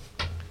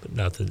 But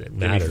not that it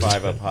Maybe matters.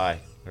 5 up high.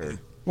 Or,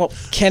 Well,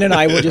 Ken and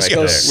I will just Right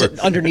go there. sit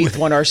underneath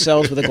one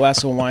ourselves with a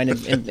glass of wine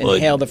and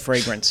inhale the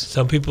fragrance.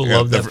 Some people Yeah,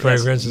 love that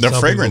fragrance. and The some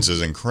fragrance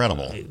people- is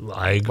incredible.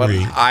 I but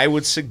agree. I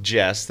would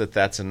suggest that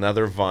that's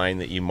another vine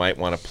that you might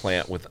want to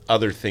plant with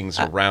other things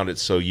around it,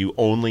 so you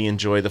only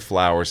enjoy the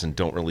flowers and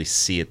don't really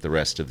see it the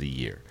rest of the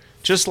year.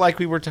 Just like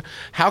we were.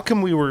 How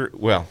come we were?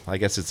 Well, I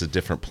guess it's a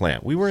different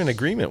plant. We were in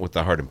agreement with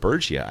the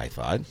Hardenbergia. I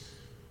thought,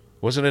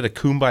 wasn't it a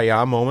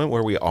kumbaya moment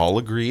where we all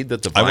agreed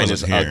that the I vine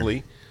wasn't is here.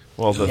 ugly?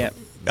 Well, Yeah.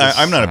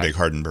 I'm not a big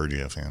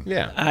Hardenbergia fan.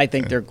 Yeah. I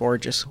think they're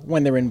gorgeous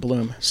when they're in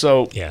bloom.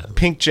 So Yeah.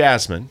 pink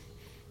jasmine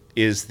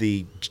is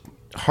the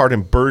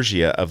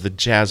Hardenbergia of the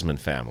jasmine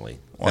family.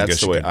 Well, I That's guess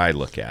the you way could- I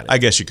look at it. I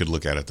guess you could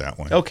look at it that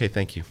way. Okay,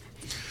 thank you.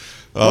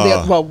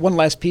 Well, one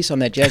last piece on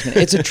that jasmine.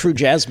 It's a true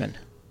jasmine,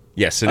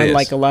 Yes, it is.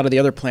 unlike a lot of the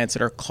other plants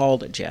that are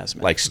called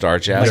jasmine. Like star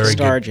Like jasmine. Very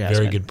star good- jasmine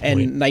very good point.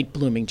 and night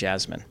blooming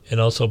jasmine. And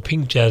also,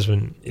 pink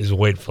jasmine is a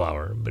white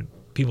flower, but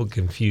people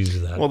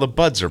confuse that. Well, the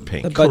buds are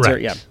pink. The buds are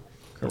Correct.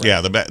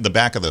 Yeah, the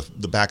back of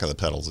the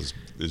petals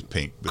is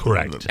pink.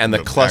 Correct. And the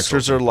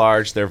clusters actual- are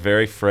large. They're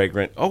very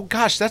fragrant. Oh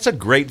gosh, that's a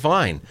great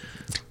vine.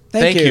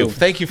 Thank you.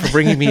 Thank you for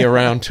bringing me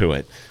around to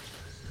it.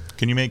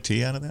 Can you make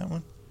tea out of that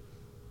one?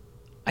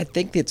 I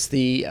think it's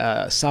the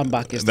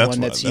Sambach is the That's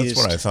one what, that's that's used.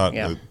 what I thought.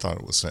 Yeah. Thought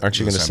it was. Aren't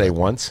you going to the say same-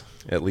 once?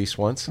 At least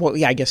once? Well,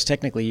 yeah, I guess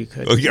technically you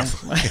could. Oh yeah,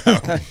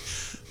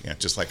 yeah.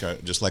 Just like a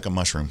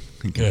mushroom.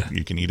 You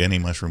can eat any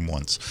mushroom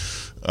once.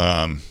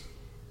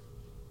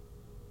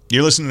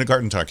 You're listening to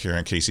Garden Talk here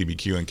on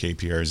KCBQ and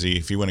KPRZ.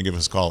 If you want to give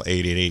us a call,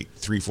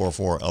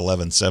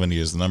 888-344-1170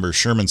 is the number.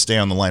 Sherman, stay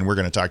on the line. We're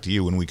going to talk to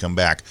you when we come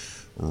back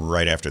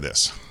right after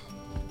this.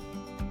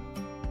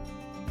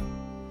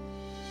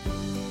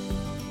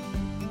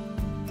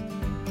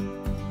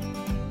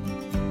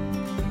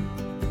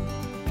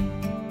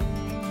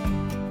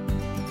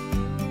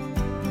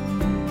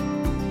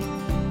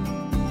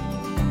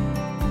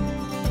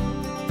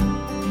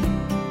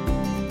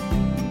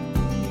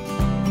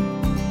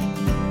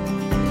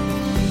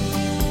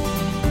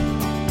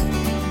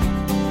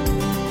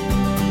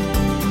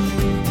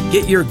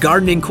 Get your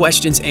gardening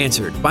questions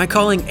answered by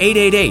calling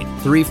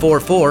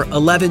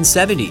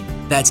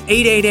 888-344-1170. That's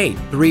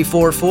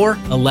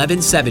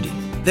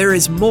 888-344-1170. There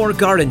is more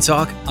Garden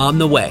Talk on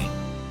the way.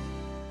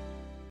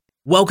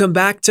 Welcome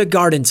back to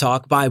Garden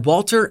Talk by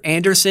Walter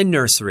Anderson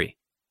Nursery.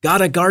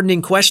 Got a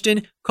gardening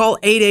question? Call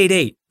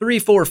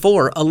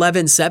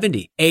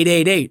 888-344-1170.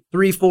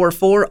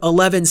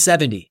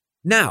 888-344-1170.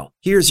 Now,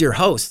 here's your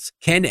hosts,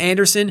 Ken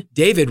Anderson,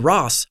 David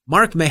Ross,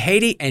 Mark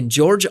Mahady, and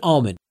George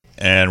Allman.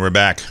 And we're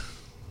back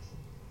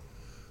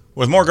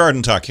with more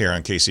Garden Talk here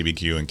on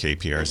KCBQ and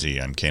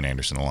KPRZ. I'm Ken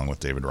Anderson along with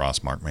David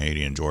Ross, Mark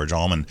Mahady, and George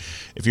Allman.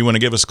 If you want to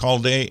give us a call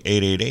today,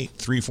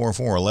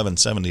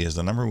 888-344-1170 is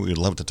the number. We would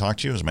love to talk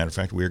to you. As a matter of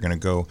fact, we're going to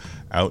go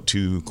out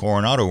to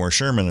Coronado where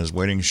Sherman is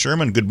waiting.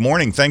 Sherman, good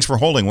morning. Thanks for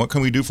holding. What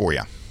can we do for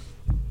you?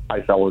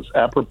 Hi, fellas.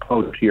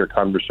 Apropos to your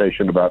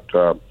conversation about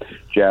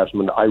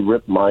jasmine, I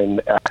ripped mine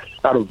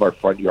out of our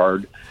front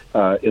yard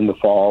in the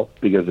fall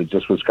because it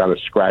just was kind of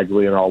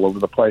scraggly and all over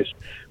the place.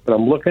 But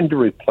I'm looking to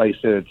replace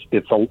it.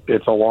 It's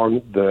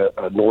along the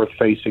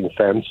north-facing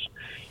fence,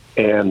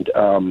 and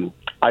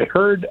I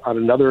heard on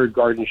another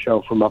garden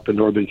show from up in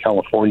Northern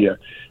California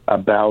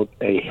about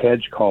a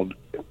hedge called,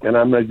 and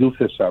I'm going to goof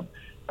this up,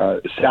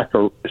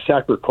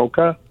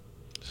 Sacrococa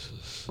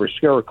or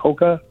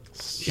Scaracoca.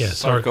 Yeah,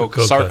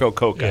 Sarcococa.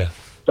 Sarcococa.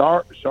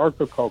 Yeah.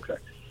 Sarcococa.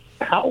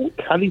 How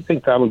do you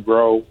think that'll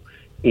grow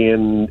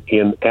in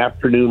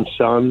afternoon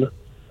sun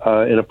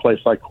in a place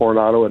like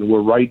Coronado? And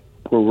we're right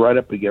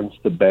up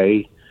against the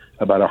bay,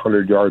 about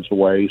 100 yards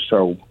away.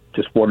 So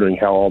just wondering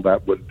how all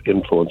that would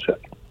influence it.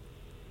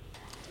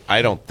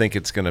 I don't think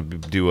it's going to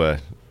do a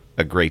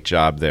great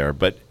job there.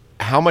 But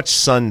how much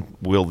sun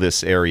will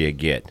this area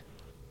get?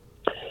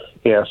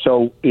 Yeah,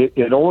 so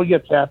it only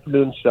gets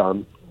afternoon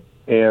sun,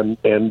 and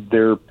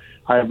there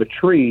I have a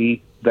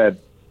tree that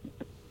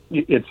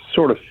it's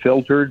sort of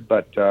filtered,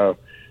 but yeah,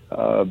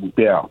 I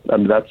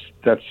mean that's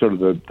sort of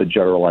the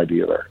general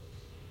idea there.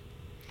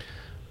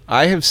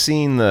 I have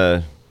seen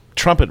the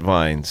trumpet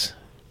vines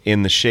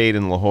in the shade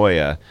in La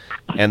Jolla,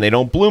 and they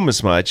don't bloom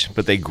as much,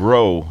 but they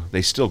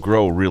still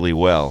grow really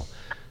well.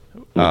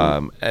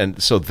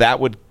 And so that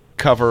would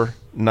cover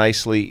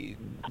nicely.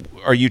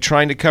 Are you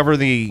trying to cover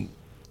a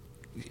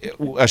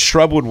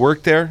shrub would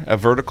work there? A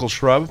vertical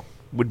shrub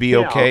would be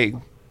okay?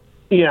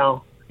 Yeah.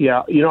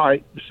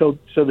 So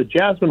the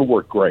jasmine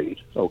worked great,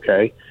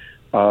 okay?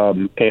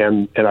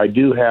 and I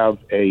do have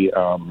a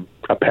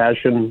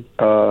passion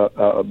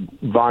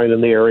vine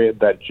in the area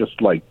that just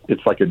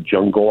it's like a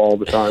jungle all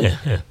the time.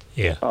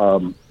 Yeah.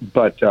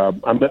 But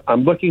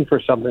I'm looking for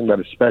something that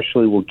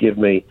especially will give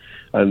me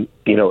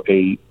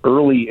a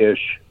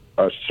early-ish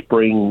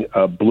spring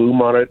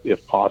bloom on it,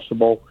 if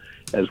possible,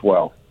 as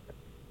well.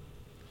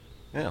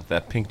 Yeah,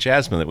 that pink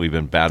jasmine that we've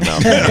been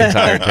badmouthing the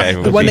entire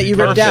time. The one that you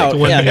ripped out.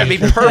 one Yeah. that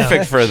It'd be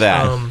perfect for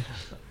that.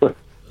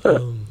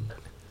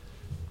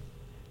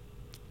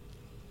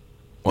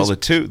 Well, the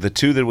two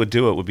that would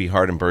do it would be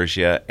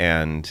Hardenbergia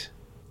and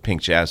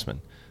pink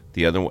jasmine.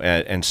 The other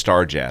and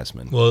star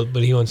jasmine. Well,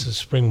 but he wants a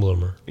spring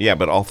bloomer. Yeah,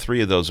 but all three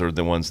of those are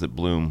the ones that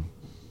bloom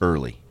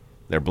early.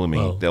 They're blooming.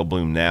 Oh. They'll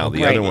bloom now.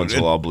 The Right. other ones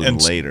will all bloom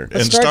later.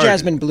 But star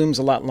jasmine blooms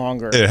a lot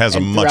longer. It has a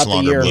and much throughout the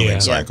longer year. blooming Yeah.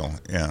 cycle.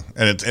 Yeah,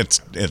 and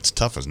it's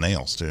tough as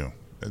nails too.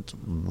 It's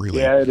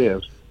really Yeah, it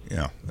is.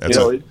 yeah.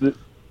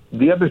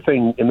 The other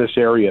thing in this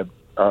area,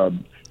 I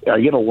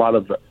get a lot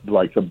of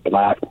the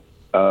black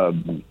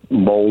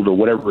mold or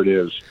whatever it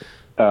is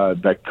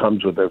that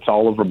comes with it. It's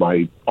all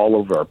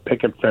over our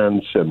picket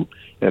fence, and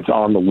it's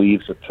on the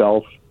leaves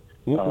itself.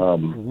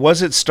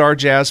 Was it star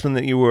jasmine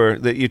that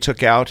you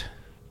took out?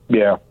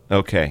 Yeah.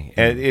 Okay,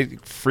 and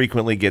it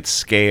frequently gets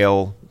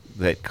scale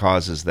that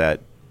causes that.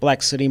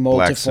 Black sooty mold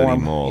Black to form.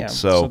 sooty mold. Yeah.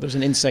 So there's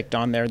an insect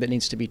on there that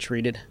needs to be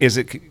treated. Is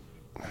it?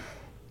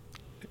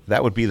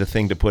 That would be the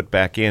thing to put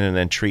back in and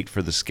then treat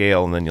for the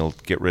scale, and then you'll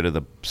get rid of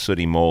the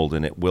sooty mold,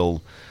 and it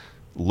will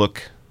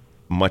look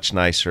much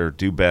nicer,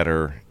 do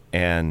better,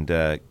 and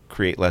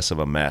create less of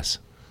a mess.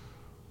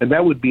 And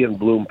that would be in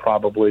bloom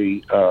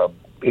probably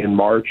in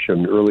March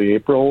and early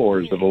April, or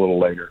is it a little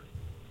later?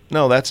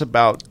 No, that's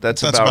about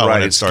about right.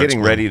 when it It's starts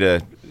getting ready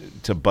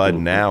to bud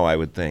now, I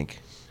would think,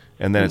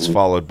 and then it's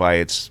followed by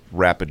its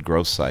rapid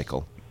growth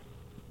cycle.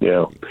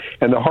 Yeah.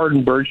 And the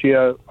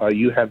Hardenbergia,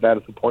 you have that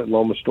at the Point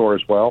Loma store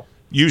as well?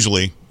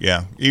 Usually,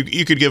 yeah.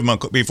 You could give them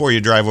before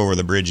you drive over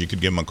the bridge. You could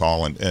give them a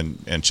call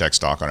and check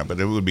stock on it. But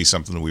it would be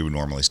something that we would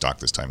normally stock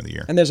this time of the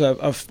year. And there's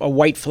a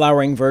white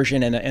flowering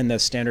version and the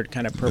standard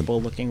kind of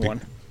purple looking one.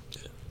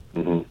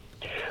 Mm-hmm.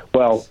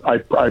 Well,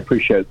 I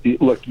appreciate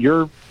it. Look,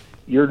 your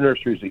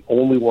nursery is the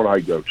only one I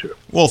go to.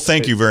 Well,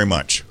 thank you very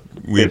much.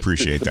 We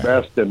appreciate it's the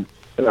that. best, and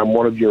I'm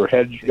one of your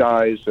hedge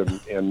guys,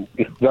 and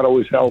that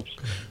always helps.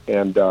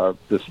 And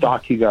the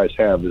stock you guys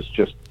have is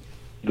just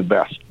the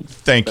best.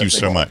 Thank you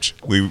so much.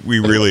 We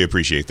really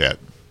appreciate that.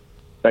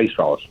 Thanks,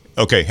 fellas.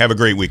 Okay, have a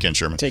great weekend,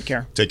 Sherman. Take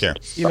care. Take care.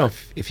 You know,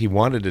 if he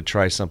wanted to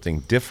try something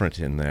different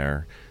in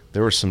there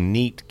were some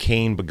neat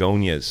cane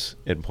begonias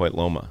in Point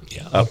Loma.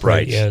 Yeah,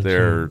 uprights. yeah,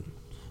 They're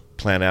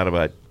plant out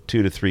about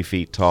 2 to 3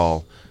 feet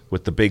tall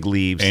with the big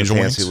leaves, Angel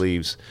the fancy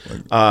wings?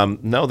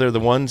 leaves. No, they're the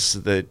ones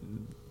that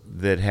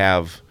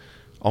have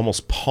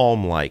almost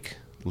palm-like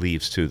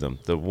leaves to them.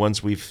 The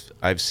ones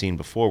I've seen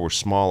before were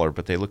smaller,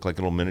 but they look like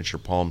little miniature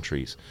palm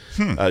trees.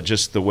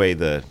 Just the way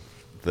the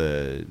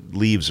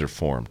leaves are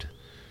formed.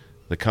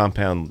 The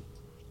compound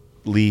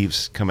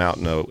leaves come out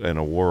in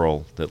a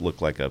whorl that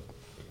look like a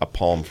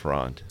palm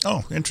frond.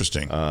 Oh,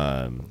 interesting.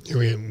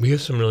 We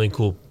have some really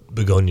cool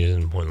begonias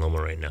in Point Loma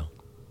right now.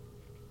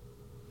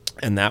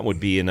 And that would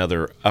be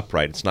another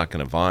upright. It's not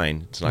going to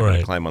vine. It's not going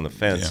to climb on the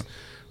fence. Yeah.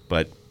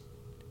 But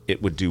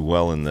it would do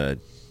well in the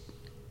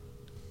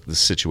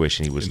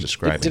situation he was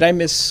describing. Did I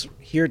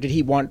mishear? Did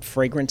he want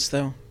fragrance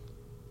though?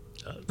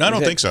 No, I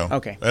don't think so.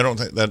 Okay. I don't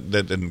think that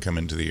didn't come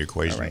into the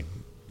equation.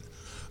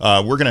 All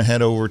right. We're going to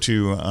head over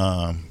to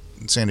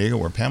San Diego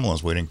where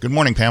Pamela's waiting. Good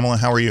morning, Pamela.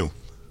 How are you?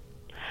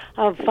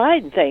 I'm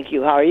fine, thank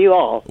you. How are you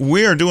all?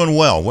 We are doing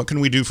well. What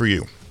can we do for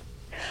you?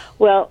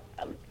 Well,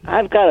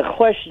 I've got a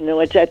question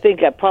which I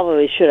think I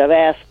probably should have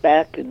asked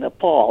back in the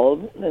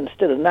fall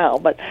instead of now.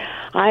 But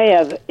I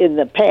have in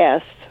the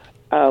past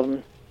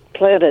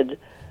planted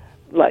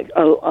like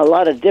a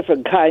lot of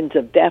different kinds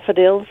of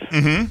daffodils,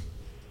 and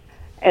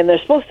they're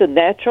supposed to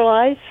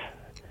naturalize.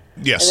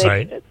 Yes.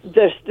 Right.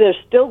 They're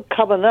still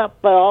coming up,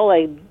 but all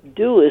they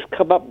do is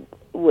come up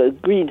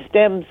with green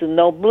stems and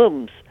no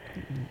blooms.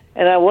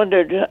 And I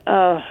wondered.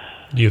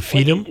 Do you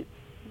feed them?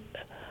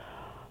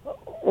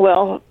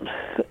 Well,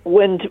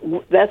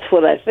 that's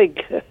what I think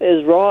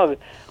is wrong.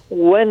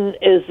 When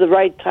is the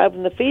right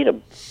time to feed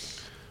them?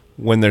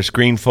 When there's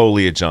green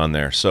foliage on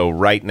there. So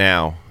right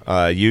now,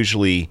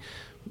 usually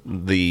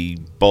the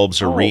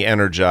bulbs are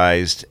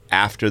re-energized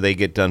after they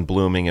get done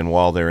blooming, and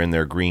while they're in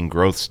their green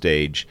growth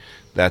stage,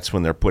 that's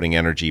when they're putting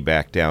energy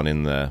back down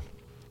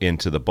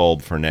into the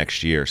bulb for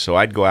next year. So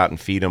I'd go out and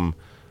feed them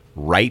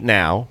right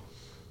now,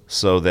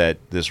 so that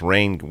this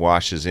rain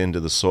washes into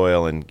the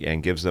soil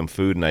and gives them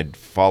food, and I'd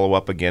follow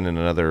up again in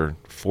another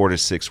 4 to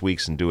 6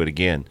 weeks and do it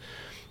again.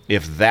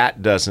 If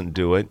that doesn't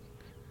do it,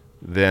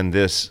 then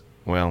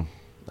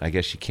I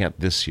guess you can't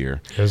this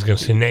year. I was going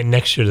to say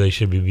next year they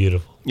should be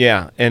beautiful.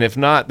 Yeah, and if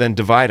not, then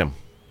divide them.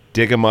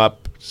 Dig them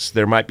up.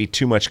 There might be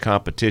too much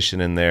competition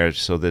in there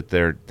so that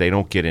they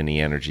don't get any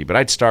energy. But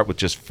I'd start with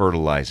just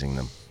fertilizing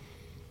them.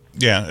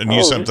 Yeah, and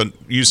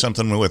use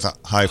something with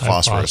high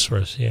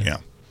phosphorus. Yeah.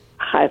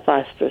 High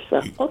phosphorus.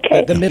 So,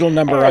 okay. The middle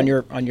number on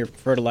your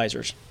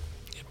fertilizers.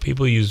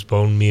 People use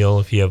bone meal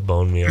if you have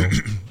bone meal.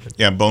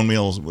 Yeah, bone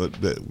meal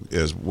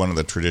is one of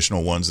the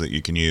traditional ones that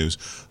you can use.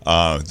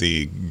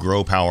 The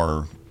Grow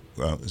Power,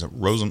 is it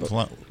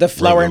Rosenflower? The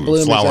Flower and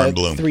Bloom Flower is and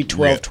Bloom.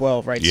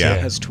 3-12-12, right? Yeah, So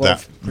it has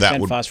 12%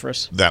 would,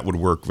 phosphorus. That would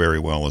work very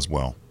well as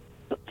well.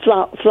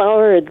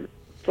 Flower and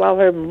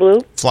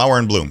bloom. Flower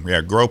and Bloom, yeah.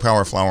 Grow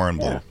Power, Flower and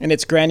Bloom. And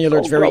it's granular.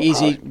 It's very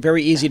Grow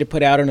easy to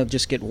put out, and it'll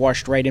just get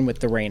washed right in with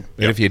the rain.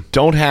 And if you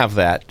don't have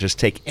that, just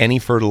take any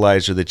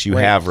fertilizer that you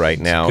Right. have right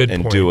now good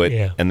and point, do it,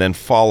 yeah. and then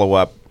follow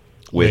up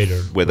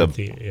Later with a with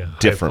the, high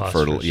different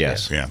phosphorus,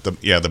 fertilizer.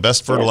 Yeah, the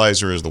best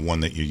fertilizer is the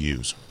one that you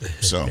use.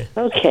 So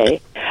Okay.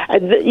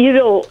 I'm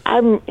really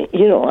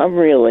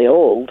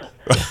old.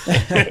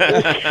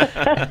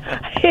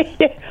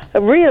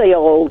 I'm really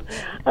old.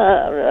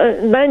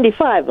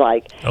 95,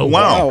 like. Oh,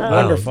 Wow. Oh,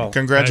 wonderful.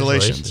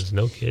 Congratulations.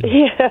 No kidding.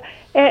 Yeah.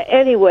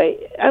 Anyway,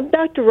 I'm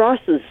Dr.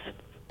 Ross's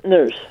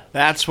nurse.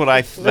 That's what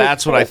I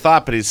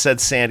thought, but it said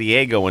San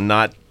Diego and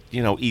not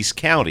East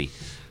County,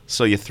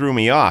 so you threw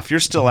me off. You're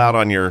still out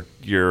on your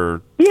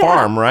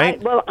farm, right?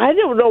 I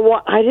don't know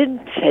what. I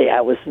didn't say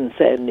I was in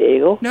San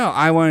Diego. No,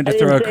 I wanted to I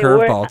throw a didn't say where.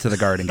 curveball to the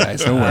garden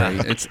guys. Don't worry.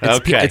 It's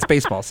Okay. it's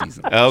baseball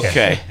season.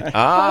 Okay.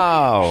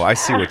 Oh, I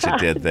see what you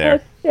did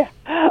there. Yeah.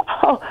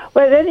 Oh,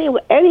 but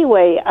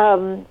anyway.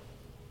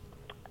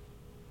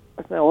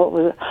 Now what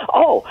was it?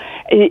 Oh,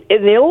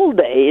 in the old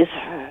days,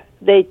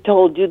 they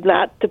told you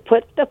not to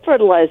put the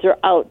fertilizer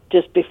out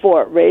just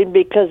before it rained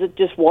because it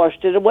just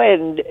washed it away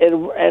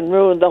and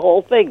ruined the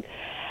whole thing.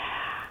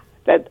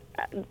 That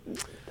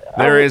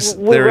we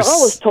were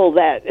always told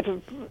that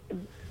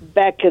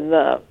back in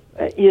the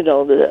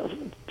the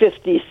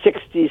 50s,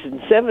 60s, and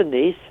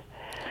 70s,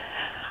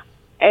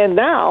 and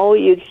now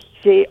you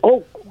say,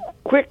 "Oh,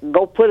 quick,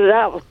 go put it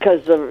out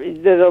because not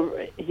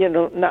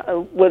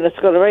when it's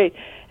going to rain."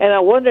 And I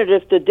wondered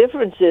if the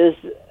difference is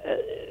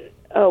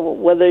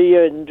whether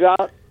you're in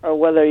drought or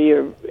whether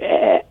you're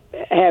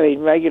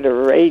having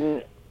regular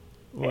rain.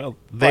 Well,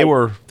 they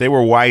were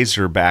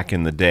wiser back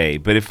in the day,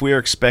 but if we're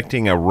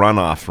expecting a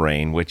runoff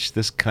rain, which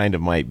this kind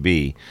of might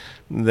be,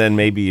 then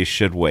maybe you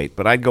should wait.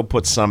 But I'd go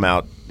put some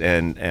out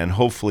and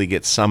hopefully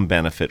get some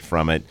benefit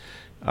from it,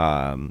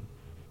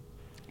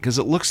 because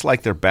it looks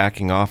like they're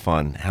backing off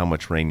on how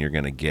much rain you're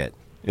going to get.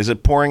 Is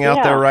it pouring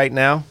out there right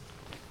now?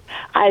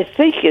 I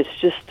think it's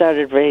just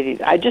started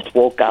raining. I just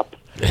woke up.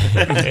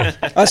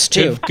 Us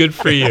too. Good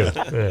for you.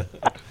 Yeah.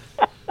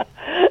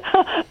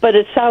 But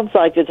it sounds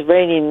like it's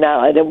raining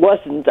now, and it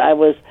wasn't. I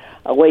was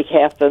awake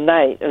half the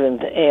night,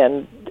 and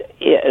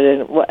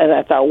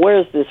I thought,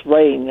 where's this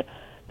rain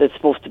that's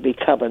supposed to be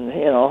coming?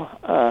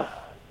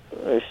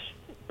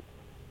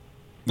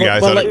 Yeah, I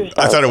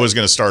thought it was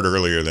going to start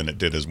earlier than it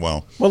did as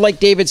well. Well, like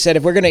David said,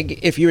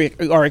 if you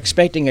are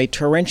expecting a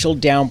torrential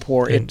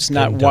downpour, it's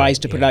not wise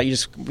to put it out.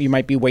 You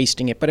might be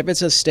wasting it. But if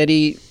it's a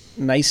steady,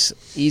 nice,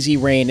 easy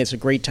rain, it's a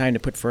great time to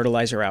put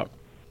fertilizer out.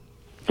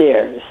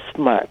 They're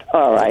smart.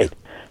 All right.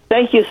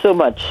 Thank you so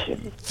much.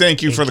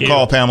 Thank you for the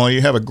call, Pamela.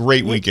 You have a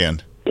great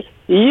weekend.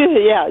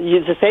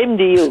 You the same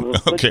to you.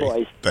 Okay, Good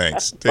boys.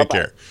 thanks. Take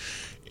care.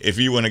 If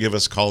you want to give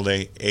us a call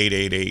today,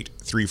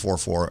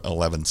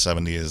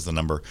 888-344-1170 is the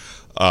number.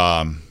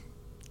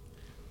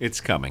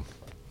 It's coming.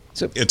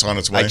 It's on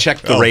its way. I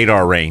checked the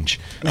radar range.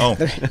 Oh,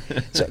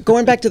 So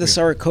going back to the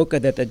Saratoga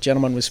that the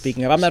gentleman was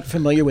speaking of, I'm not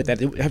familiar with that.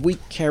 Have we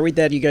carried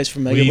that? Are you guys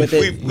familiar with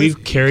it?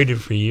 We've carried it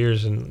for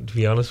years, and to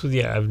be honest with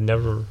you, I've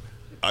never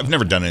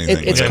done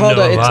anything. It's with called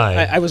No, a.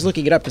 lie. I was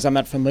looking it up because I'm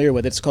not familiar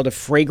with it. It's called a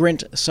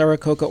fragrant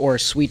Saratoga or a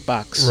sweet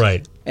box.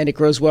 Right. And it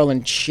grows well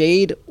in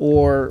shade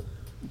or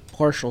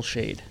partial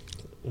shade.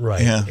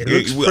 Right. Yeah. It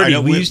looks I pretty.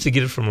 know We we- used to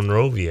get it from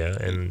Monrovia,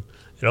 and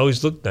it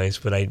always looked nice,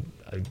 but I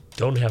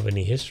don't have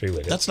any history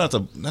with it. That's not the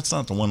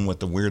one with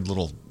the weird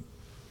little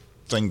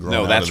thing growing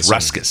No, out that's of the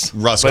Ruscus.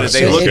 Ruscus. But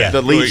they look. Yeah.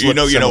 The leaves. You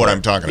know look what similar.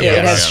 I'm talking Yeah,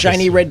 about. It has yeah.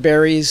 shiny red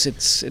berries.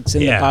 It's in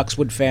the Yeah.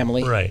 boxwood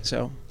family. Right.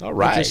 So All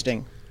right.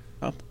 interesting.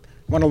 Well,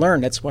 want to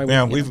learn? That's why.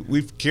 Yeah,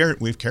 we've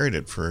carried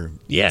it for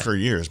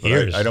years, but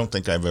Years. I don't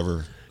think I've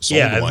ever sold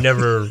Yeah, one. I've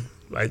never.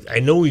 I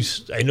know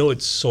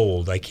it's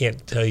sold. I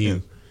can't tell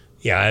you.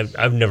 Yeah,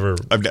 I've never.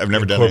 I've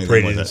never done anything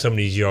incorporated with in it.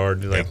 somebody's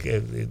yard. Like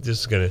this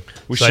is gonna.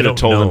 We so I should have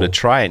don't told them know. to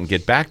try it and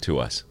get back to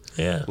us.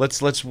 Yeah.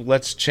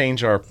 Let's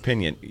change our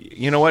opinion.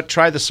 You know what?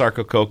 Try the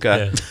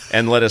Sarcococa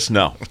and let us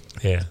know.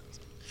 Yeah.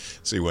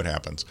 See what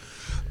happens.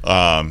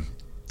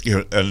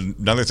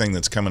 Another thing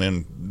that's coming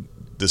in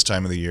this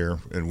time of the year,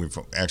 and we've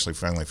actually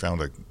finally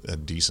found a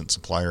decent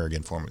supplier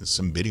again for them, is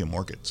Cymbidium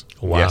orchids.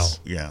 Wow. Yes.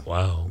 Yeah.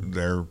 Wow.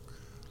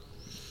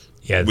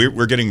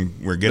 We're getting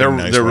They're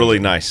nice really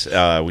ones.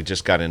 nice. We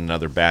just got in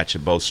another batch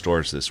at both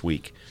stores this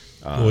week.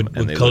 What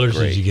and they colors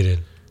look did you great. get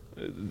in?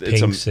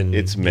 Pinks and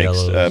it's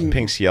mixed. yellows.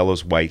 Pinks,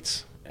 yellows,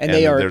 whites, And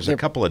there's a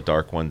couple of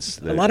dark ones.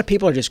 A lot of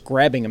people are just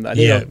grabbing them.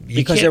 Yeah,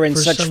 Because they're in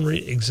such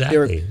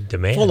exactly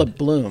demand. full of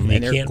bloom You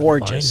and they're can't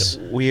gorgeous.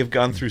 find We have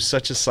gone through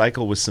such a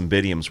cycle with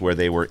Cymbidiums where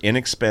they were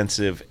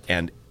inexpensive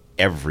and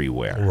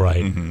everywhere,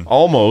 Right.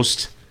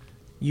 almost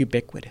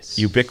Ubiquitous.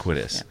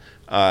 ubiquitous,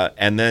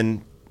 and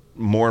then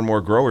more and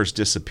more growers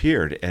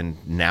disappeared, and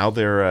now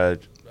they're a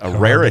hard to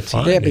rarity.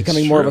 find. They're It's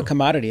becoming more of a true.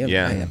 commodity.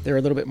 Yeah. They're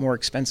a little bit more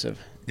expensive.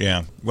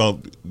 Yeah.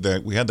 Well,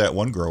 we had that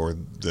one grower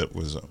that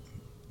was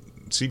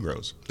seed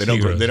grows. They don't.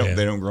 Seed grows, They don't. yeah.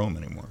 They don't grow them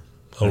anymore.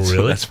 Oh,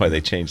 really? That's why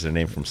they changed their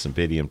name from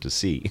Cymbidium to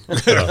C.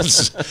 That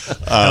was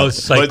But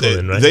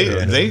cyclamen, right?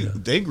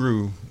 they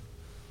grew.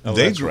 Oh,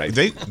 they that's grew, right.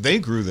 They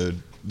grew the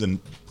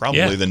probably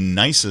Yeah. the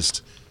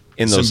nicest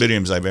In those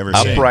Cymbidiums I've ever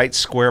seen. Upright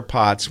square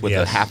pots with a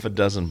Yes. half a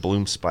dozen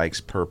bloom spikes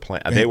per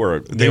plant. They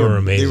were They were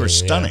amazing. They were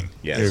yeah. stunning.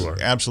 Yes. They They were were.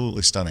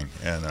 absolutely stunning,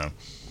 and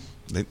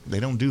they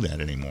don't do that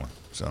anymore.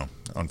 So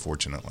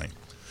unfortunately.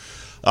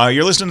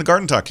 You're listening to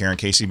Garden Talk here on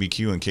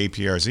KCBQ and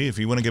KPRZ. If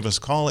you want to give us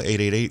a call,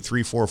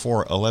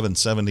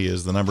 888-344-1170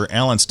 is the number.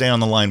 Alan, stay on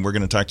the line. We're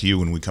going to talk to you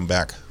when we come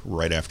back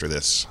right after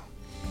this.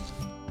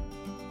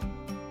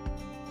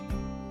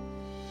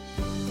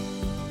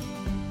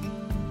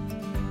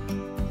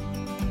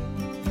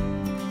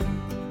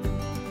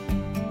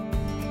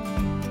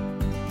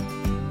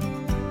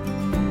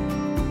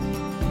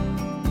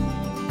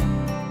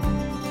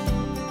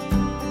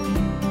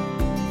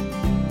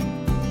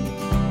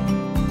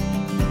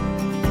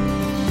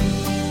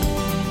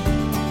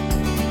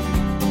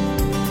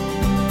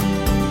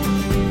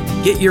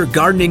 Get your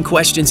gardening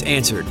questions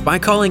answered by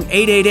calling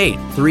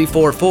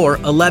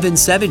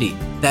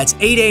 888-344-1170. That's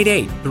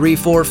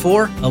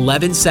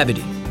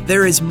 888-344-1170.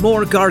 There is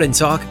more Garden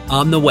Talk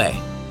on the way.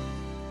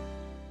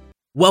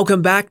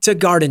 Welcome back to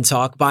Garden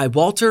Talk by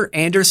Walter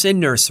Anderson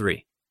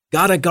Nursery.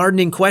 Got a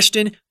gardening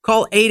question?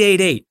 Call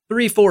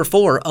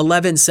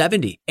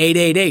 888-344-1170.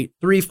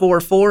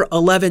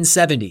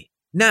 888-344-1170.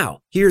 Now,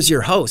 here's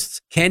your hosts,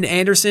 Ken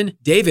Anderson,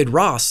 David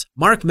Ross,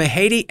 Mark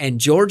Mahady, and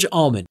George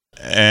Allman.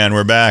 And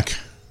we're back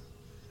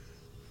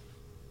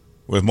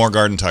with more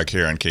Garden Talk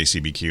here on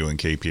KCBQ and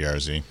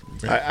KPRZ.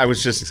 I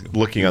was just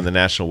looking on the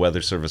National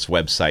Weather Service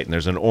website, and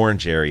there's an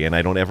orange area, and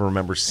I don't ever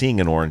remember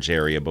seeing an orange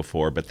area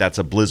before, but that's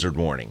a blizzard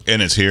warning.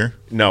 And it's here?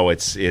 No,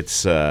 it's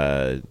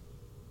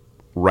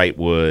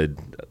Wrightwood,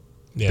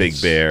 Yes.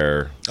 Big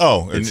Bear.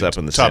 Oh, It's and up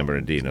in the top- San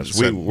Bernardinos.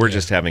 San- We're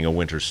just having a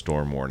winter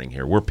storm warning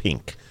here. We're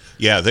pink.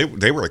 Yeah,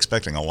 they were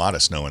expecting a lot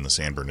of snow in the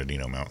San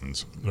Bernardino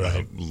Mountains,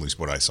 Right. at least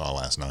what I saw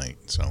last night.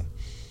 So,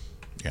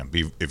 yeah,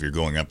 if you're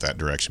going up that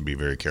direction, be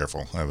very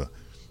careful. I have a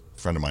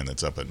friend of mine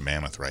that's up at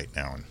Mammoth right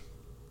now, and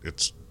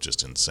it's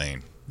just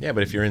insane. Yeah,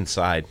 but if you're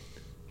inside,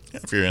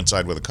 Yeah, if you're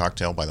inside with a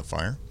cocktail by the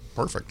fire,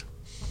 perfect.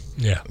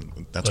 Yeah.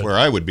 That's But- where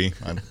I would be.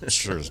 I'm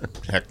sure as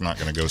heck not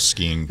going to go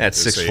skiing at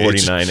this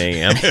age. 6:49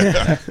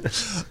 a.m.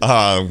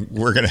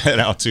 We're going to head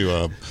out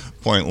to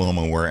Point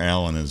Loma where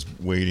Alan is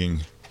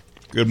waiting.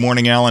 Good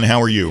morning, Alan.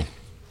 How are you?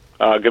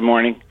 Good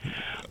morning.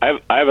 I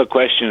have a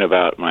question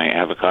about my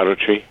avocado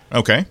tree.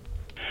 Okay.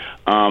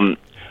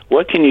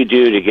 What can you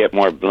do to get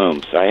more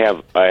blooms? I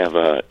have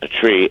a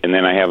tree, and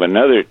then I have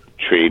another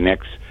tree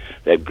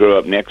that grew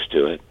up next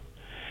to it,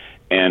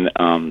 and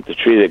the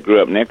tree that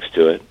grew up next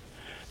to it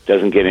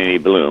doesn't get any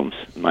blooms.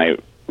 My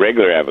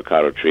regular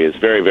avocado tree is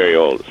very, very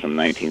old. It's from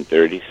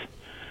 1930s,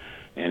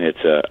 and it's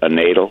a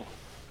natal,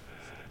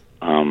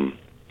 and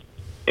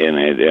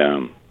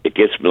it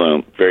gets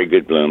very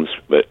good blooms,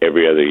 but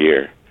every other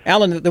year.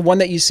 Alan, the one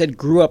that you said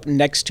grew up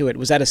next to it,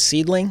 was that a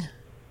seedling?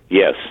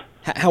 Yes,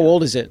 How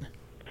old is it?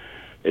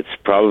 it's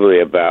probably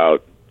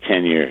about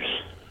 10 years.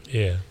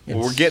 Yeah. Well,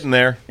 we're getting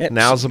there.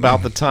 Now's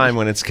about the time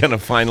when it's going to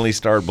finally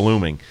start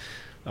blooming.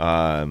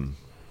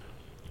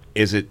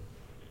 Is it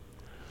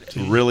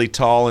really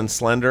tall and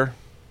slender?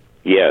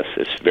 Yes,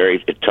 it's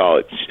very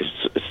tall.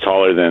 It's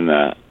taller than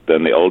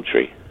the old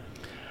tree.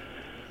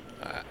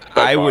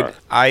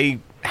 I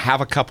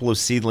have a couple of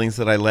seedlings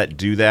that I let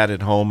do that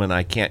at home, and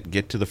I can't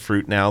get to the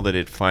fruit now that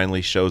it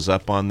finally shows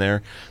up on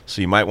there.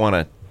 So you might want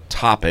to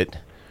top it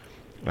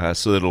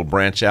so that it'll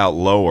branch out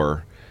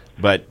lower.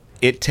 But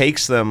it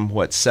takes them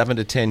 7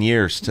 to 10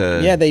 years to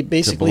Yeah, they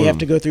basically have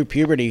to bloom. go through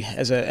puberty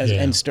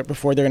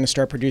before they're going to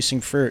start producing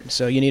fruit.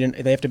 So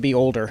they have to be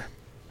older.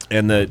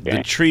 And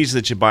the trees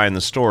that you buy in the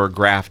store are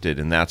grafted,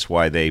 and that's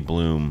why they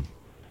bloom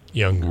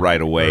Younger.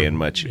 right away Or- and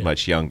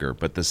much younger.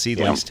 But the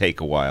seedlings take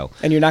a while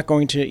And you're not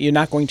going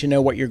to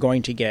know what you're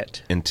going to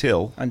get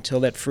until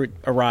that fruit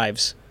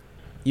arrives.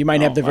 You might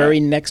have the very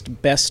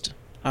next best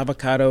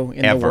avocado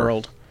in Ever. the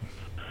world,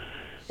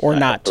 or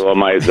not. Well,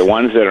 the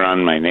ones that are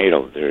on my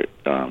natal,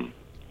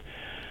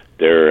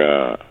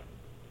 they're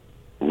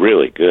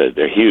really good.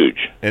 They're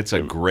huge. it's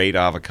a great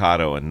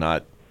avocado, and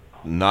not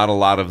a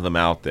lot of them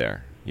out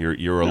there. You're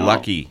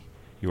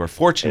you are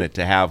fortunate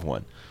to have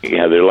one.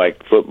 Yeah, they're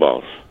like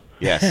footballs.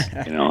 Yes.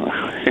 You know.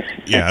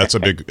 Yeah, that's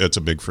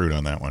a big fruit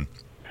on that one.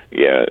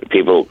 Yeah,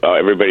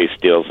 everybody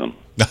steals them.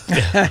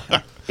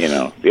 You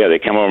know. Yeah, they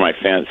come over my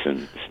fence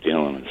and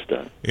steal them and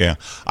stuff. Yeah,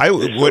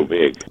 They're so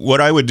big.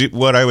 What I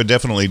would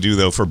definitely do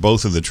though for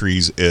both of the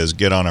trees is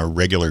get on a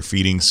regular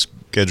feeding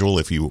schedule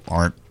if you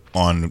aren't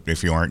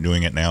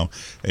doing it now,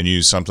 and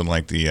use something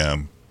like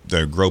the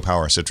Grow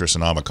Power citrus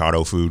and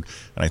avocado food.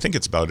 And I think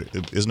it's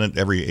isn't it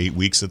every 8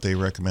 weeks that they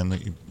recommend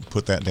that you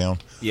put that down?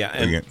 Yeah,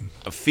 and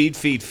feed,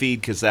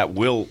 because that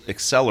will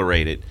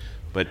accelerate it,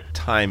 but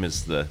time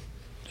is the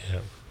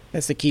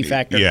That's the key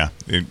factor. Yeah,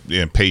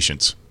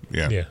 patience.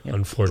 Yeah,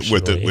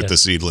 unfortunately. with the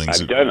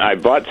seedlings. I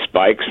bought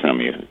spikes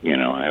from you,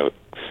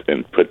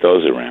 and put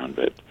those around,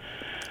 but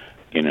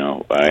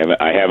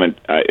I haven't.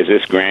 Is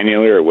this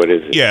granular or what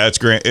is it? Yeah,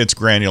 it's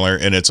granular,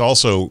 and it's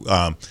also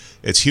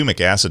it's humic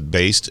acid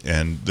based,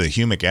 and the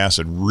humic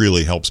acid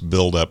really helps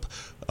build up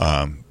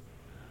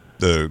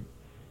the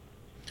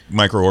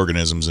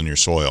microorganisms in your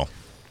soil.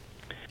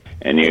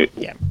 And do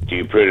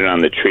you put it on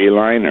the tree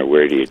line, or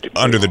where do you?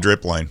 Under the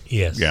drip line.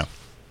 Yes. Yeah.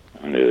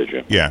 Under the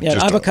drip. Yeah.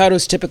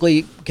 Avocados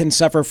typically can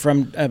suffer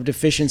from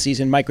deficiencies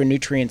in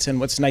micronutrients, and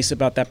what's nice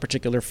about that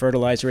particular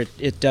fertilizer,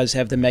 it does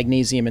have the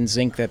magnesium and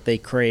zinc that they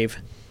crave.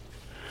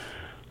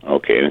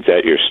 Okay, and it's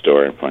at your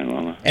store in Point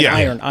Loma.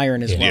 And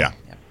iron as well. Yeah.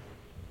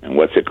 And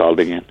what's it called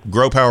again?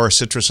 Grow Power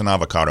Citrus and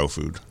Avocado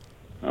Food.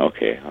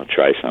 Okay, I'll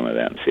try some of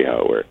that and see how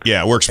it works.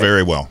 Yeah, it works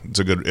very well. It's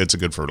a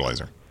good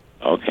fertilizer.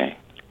 Okay.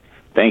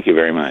 Thank you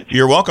very much.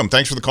 You're welcome.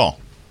 Thanks for the call.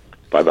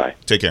 Bye-bye.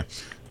 Take care.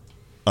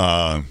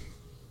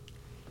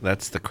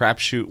 That's the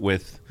crapshoot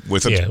with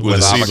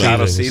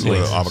avocado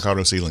seedlings. With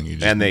avocado seedling.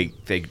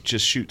 They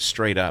just shoot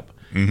straight up.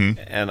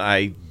 Mm-hmm. And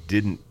I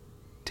didn't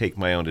take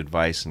my own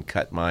advice and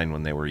cut mine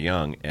when they were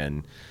young.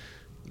 And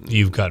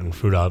you've gotten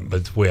fruit out, but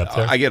it's way up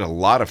there. I get a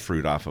lot of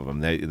fruit off of them.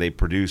 They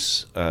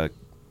produce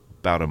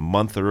about a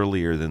month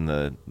earlier than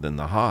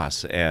the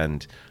Haas,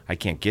 and I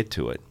can't get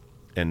to it.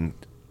 And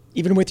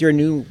even with your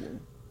new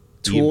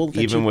tool,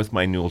 even with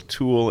my new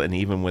tool, and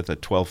even with a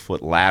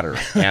 12-foot ladder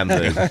and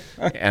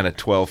and a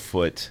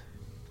 12-foot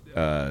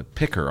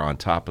picker on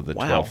top of the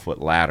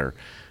 12-foot ladder,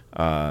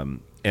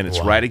 and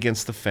it's right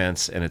against the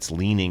fence, and it's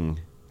leaning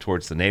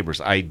towards the neighbors.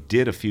 I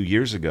did a few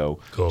years ago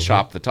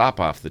chop the top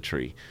off the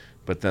tree,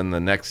 but then the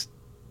next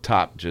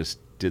top just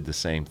did the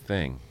same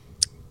thing.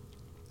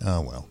 Oh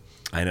well.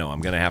 I know.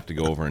 I'm going to have to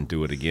go over and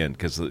do it again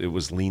because it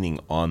was leaning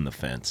on the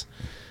fence.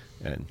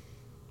 And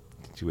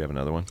do we have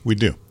another one? We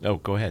do. Oh,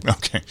 go ahead.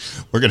 Okay.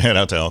 We're going to head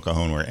out to El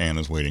Cajon where Ann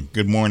is waiting.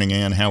 Good morning,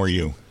 Ann. How are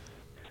you?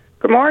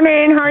 Good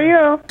morning. How are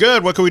you?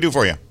 Good. What can we do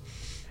for you?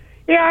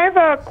 Yeah, I have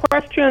a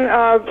question.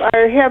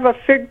 I have a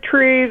fig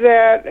tree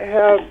that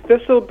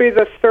this will be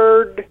the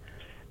third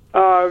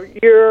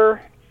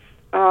year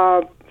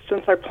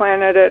since I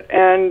planted it,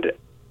 and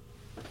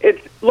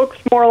it looks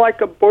more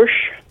like a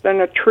bush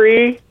than a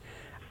tree.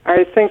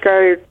 I think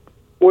I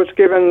was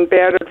given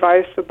bad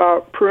advice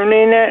about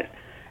pruning it.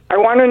 I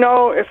want to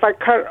know if I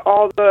cut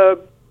all the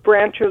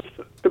branches,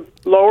 the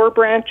lower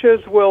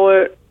branches, will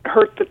it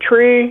hurt the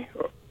tree?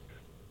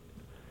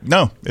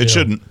 No, it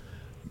shouldn't.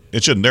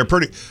 It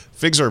shouldn't.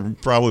 Figs are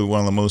probably one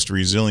of the most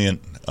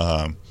resilient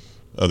of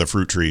the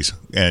fruit trees,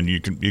 and you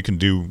can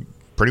do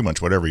pretty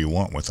much whatever you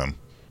want with them.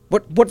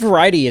 What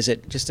variety is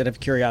it, just out of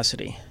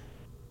curiosity?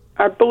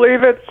 I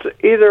believe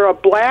it's either a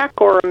black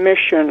or a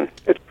mission.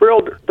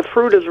 The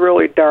fruit is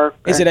really dark.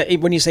 Is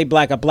it when you say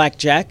black, a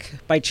blackjack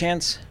by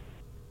chance?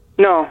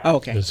 No. Oh,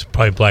 okay. It's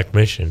probably Black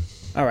Mission.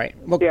 All right.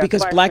 Well,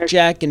 because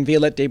blackjack and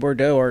Violette de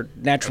Bordeaux are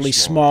naturally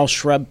small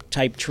shrub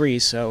type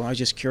trees, so I was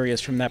just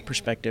curious from that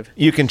perspective.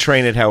 You can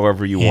train it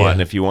however you want.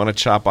 And if you want to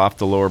chop off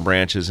the lower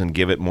branches and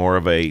give it more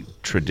of a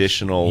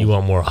traditional, you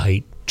want more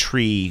height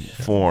tree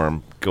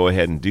form, go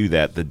ahead and do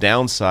that. The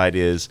downside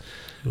is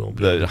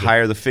the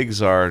higher the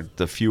figs are,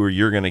 the fewer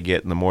you're going to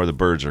get, and the more the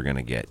birds are going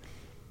to get.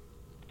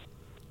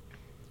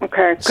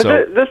 Okay,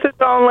 because this is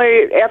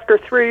only, after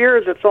 3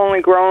 years, it's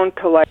only grown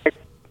to like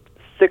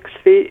 6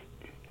 feet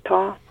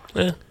tall.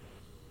 Yeah.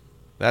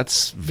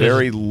 That's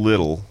very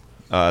little.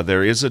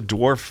 There is a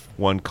dwarf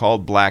one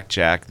called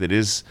Blackjack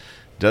that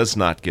does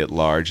not get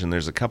large, and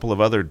there's a couple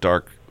of other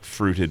dark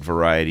fruited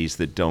varieties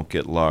that don't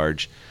get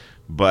large.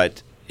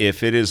 But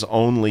if it is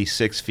only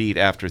 6 feet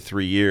after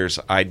 3 years,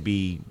 I'd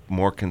be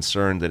more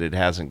concerned that it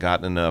hasn't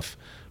gotten enough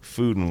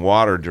food and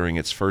water during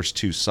its first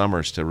 2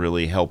 summers to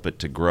really help it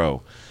to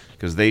grow.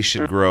 Because they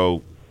should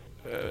grow.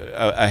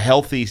 A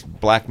healthy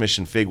Black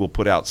Mission fig will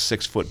put out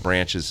 6-foot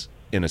branches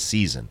in a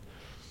season.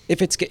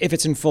 If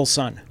it's in full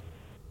sun,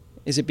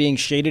 is it being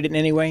shaded in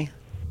any way?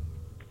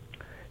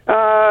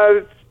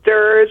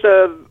 There is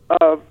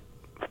a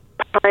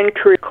pine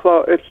tree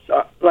close. It's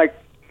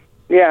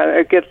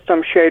it gets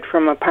some shade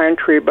from a pine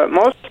tree, but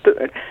most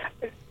of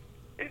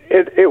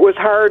it was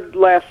hard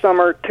last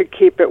summer to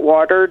keep it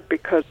watered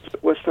because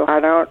it was so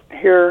hot out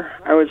here.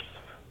 I was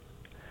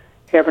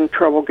having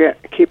trouble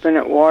keeping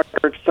it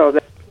watered, so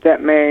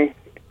that may,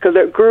 because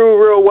it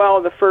grew real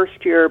well the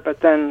first year,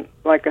 but then,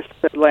 like I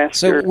said,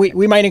 last year. So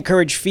we might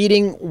encourage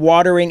feeding,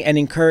 watering,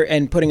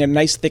 and putting a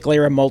nice thick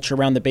layer of mulch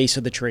around the base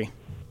of the tree.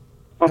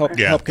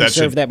 Okay. Help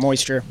conserve that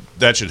moisture.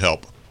 That should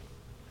help.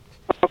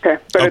 Okay,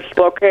 but it's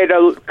okay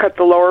to cut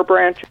the lower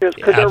branches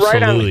because they're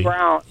right on the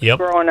ground. Yep.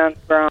 Growing on the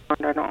ground.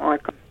 I don't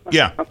like them.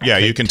 Yeah,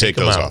 you can take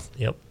those off.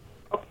 Yep.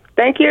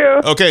 Thank you.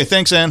 Okay,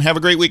 thanks, Ann. Have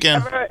a great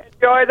weekend.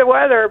 Enjoy the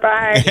weather.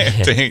 Bye.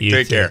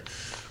 Take care.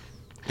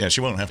 Yeah,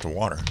 she won't have to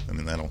water. I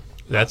mean,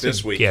 Not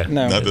this week. Yeah.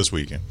 No. Not this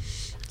weekend.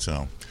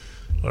 So,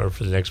 or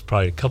for the next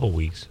probably a couple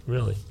weeks,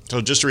 really.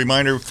 So just a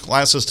reminder,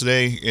 classes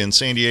today in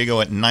San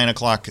Diego at 9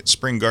 o'clock,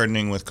 spring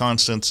gardening with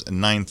Constance. At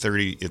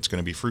 9:30, it's going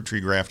to be fruit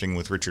tree grafting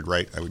with Richard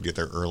Wright. I would get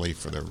there early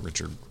for the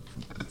Richard.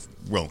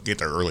 Well, get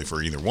there early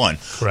for either one.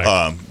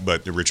 Correct.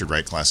 But the Richard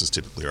Wright classes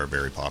typically are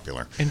very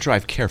popular. And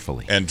drive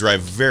carefully. And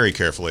drive very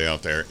carefully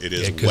out there. It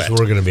is Because wet.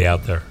 we're going to be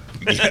out there.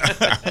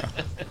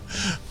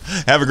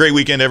 Have a great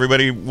weekend,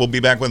 everybody. We'll be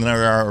back with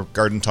another hour of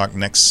Garden Talk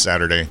next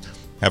Saturday.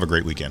 Have a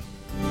great weekend.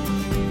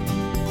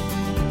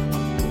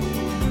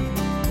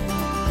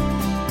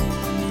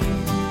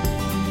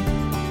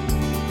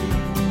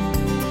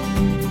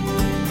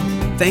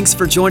 Thanks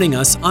for joining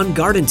us on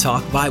Garden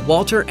Talk by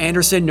Walter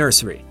Anderson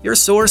Nursery, your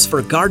source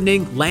for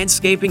gardening,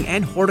 landscaping,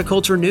 and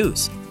horticulture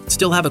news.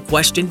 Still have a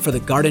question for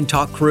the Garden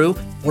Talk crew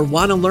or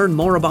want to learn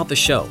more about the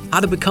show, how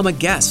to become a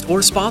guest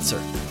or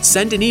sponsor?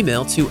 Send an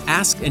email to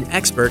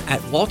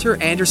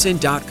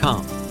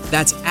askanexpert@walteranderson.com.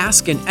 That's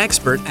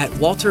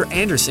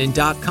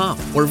askanexpert@walteranderson.com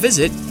or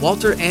visit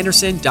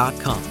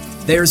walteranderson.com.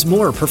 There's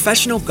more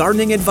professional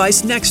gardening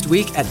advice next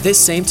week at this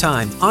same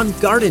time on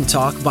Garden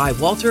Talk by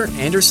Walter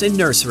Anderson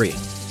Nursery.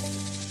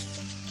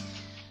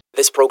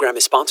 This program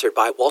is sponsored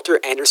by Walter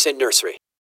Anderson Nursery.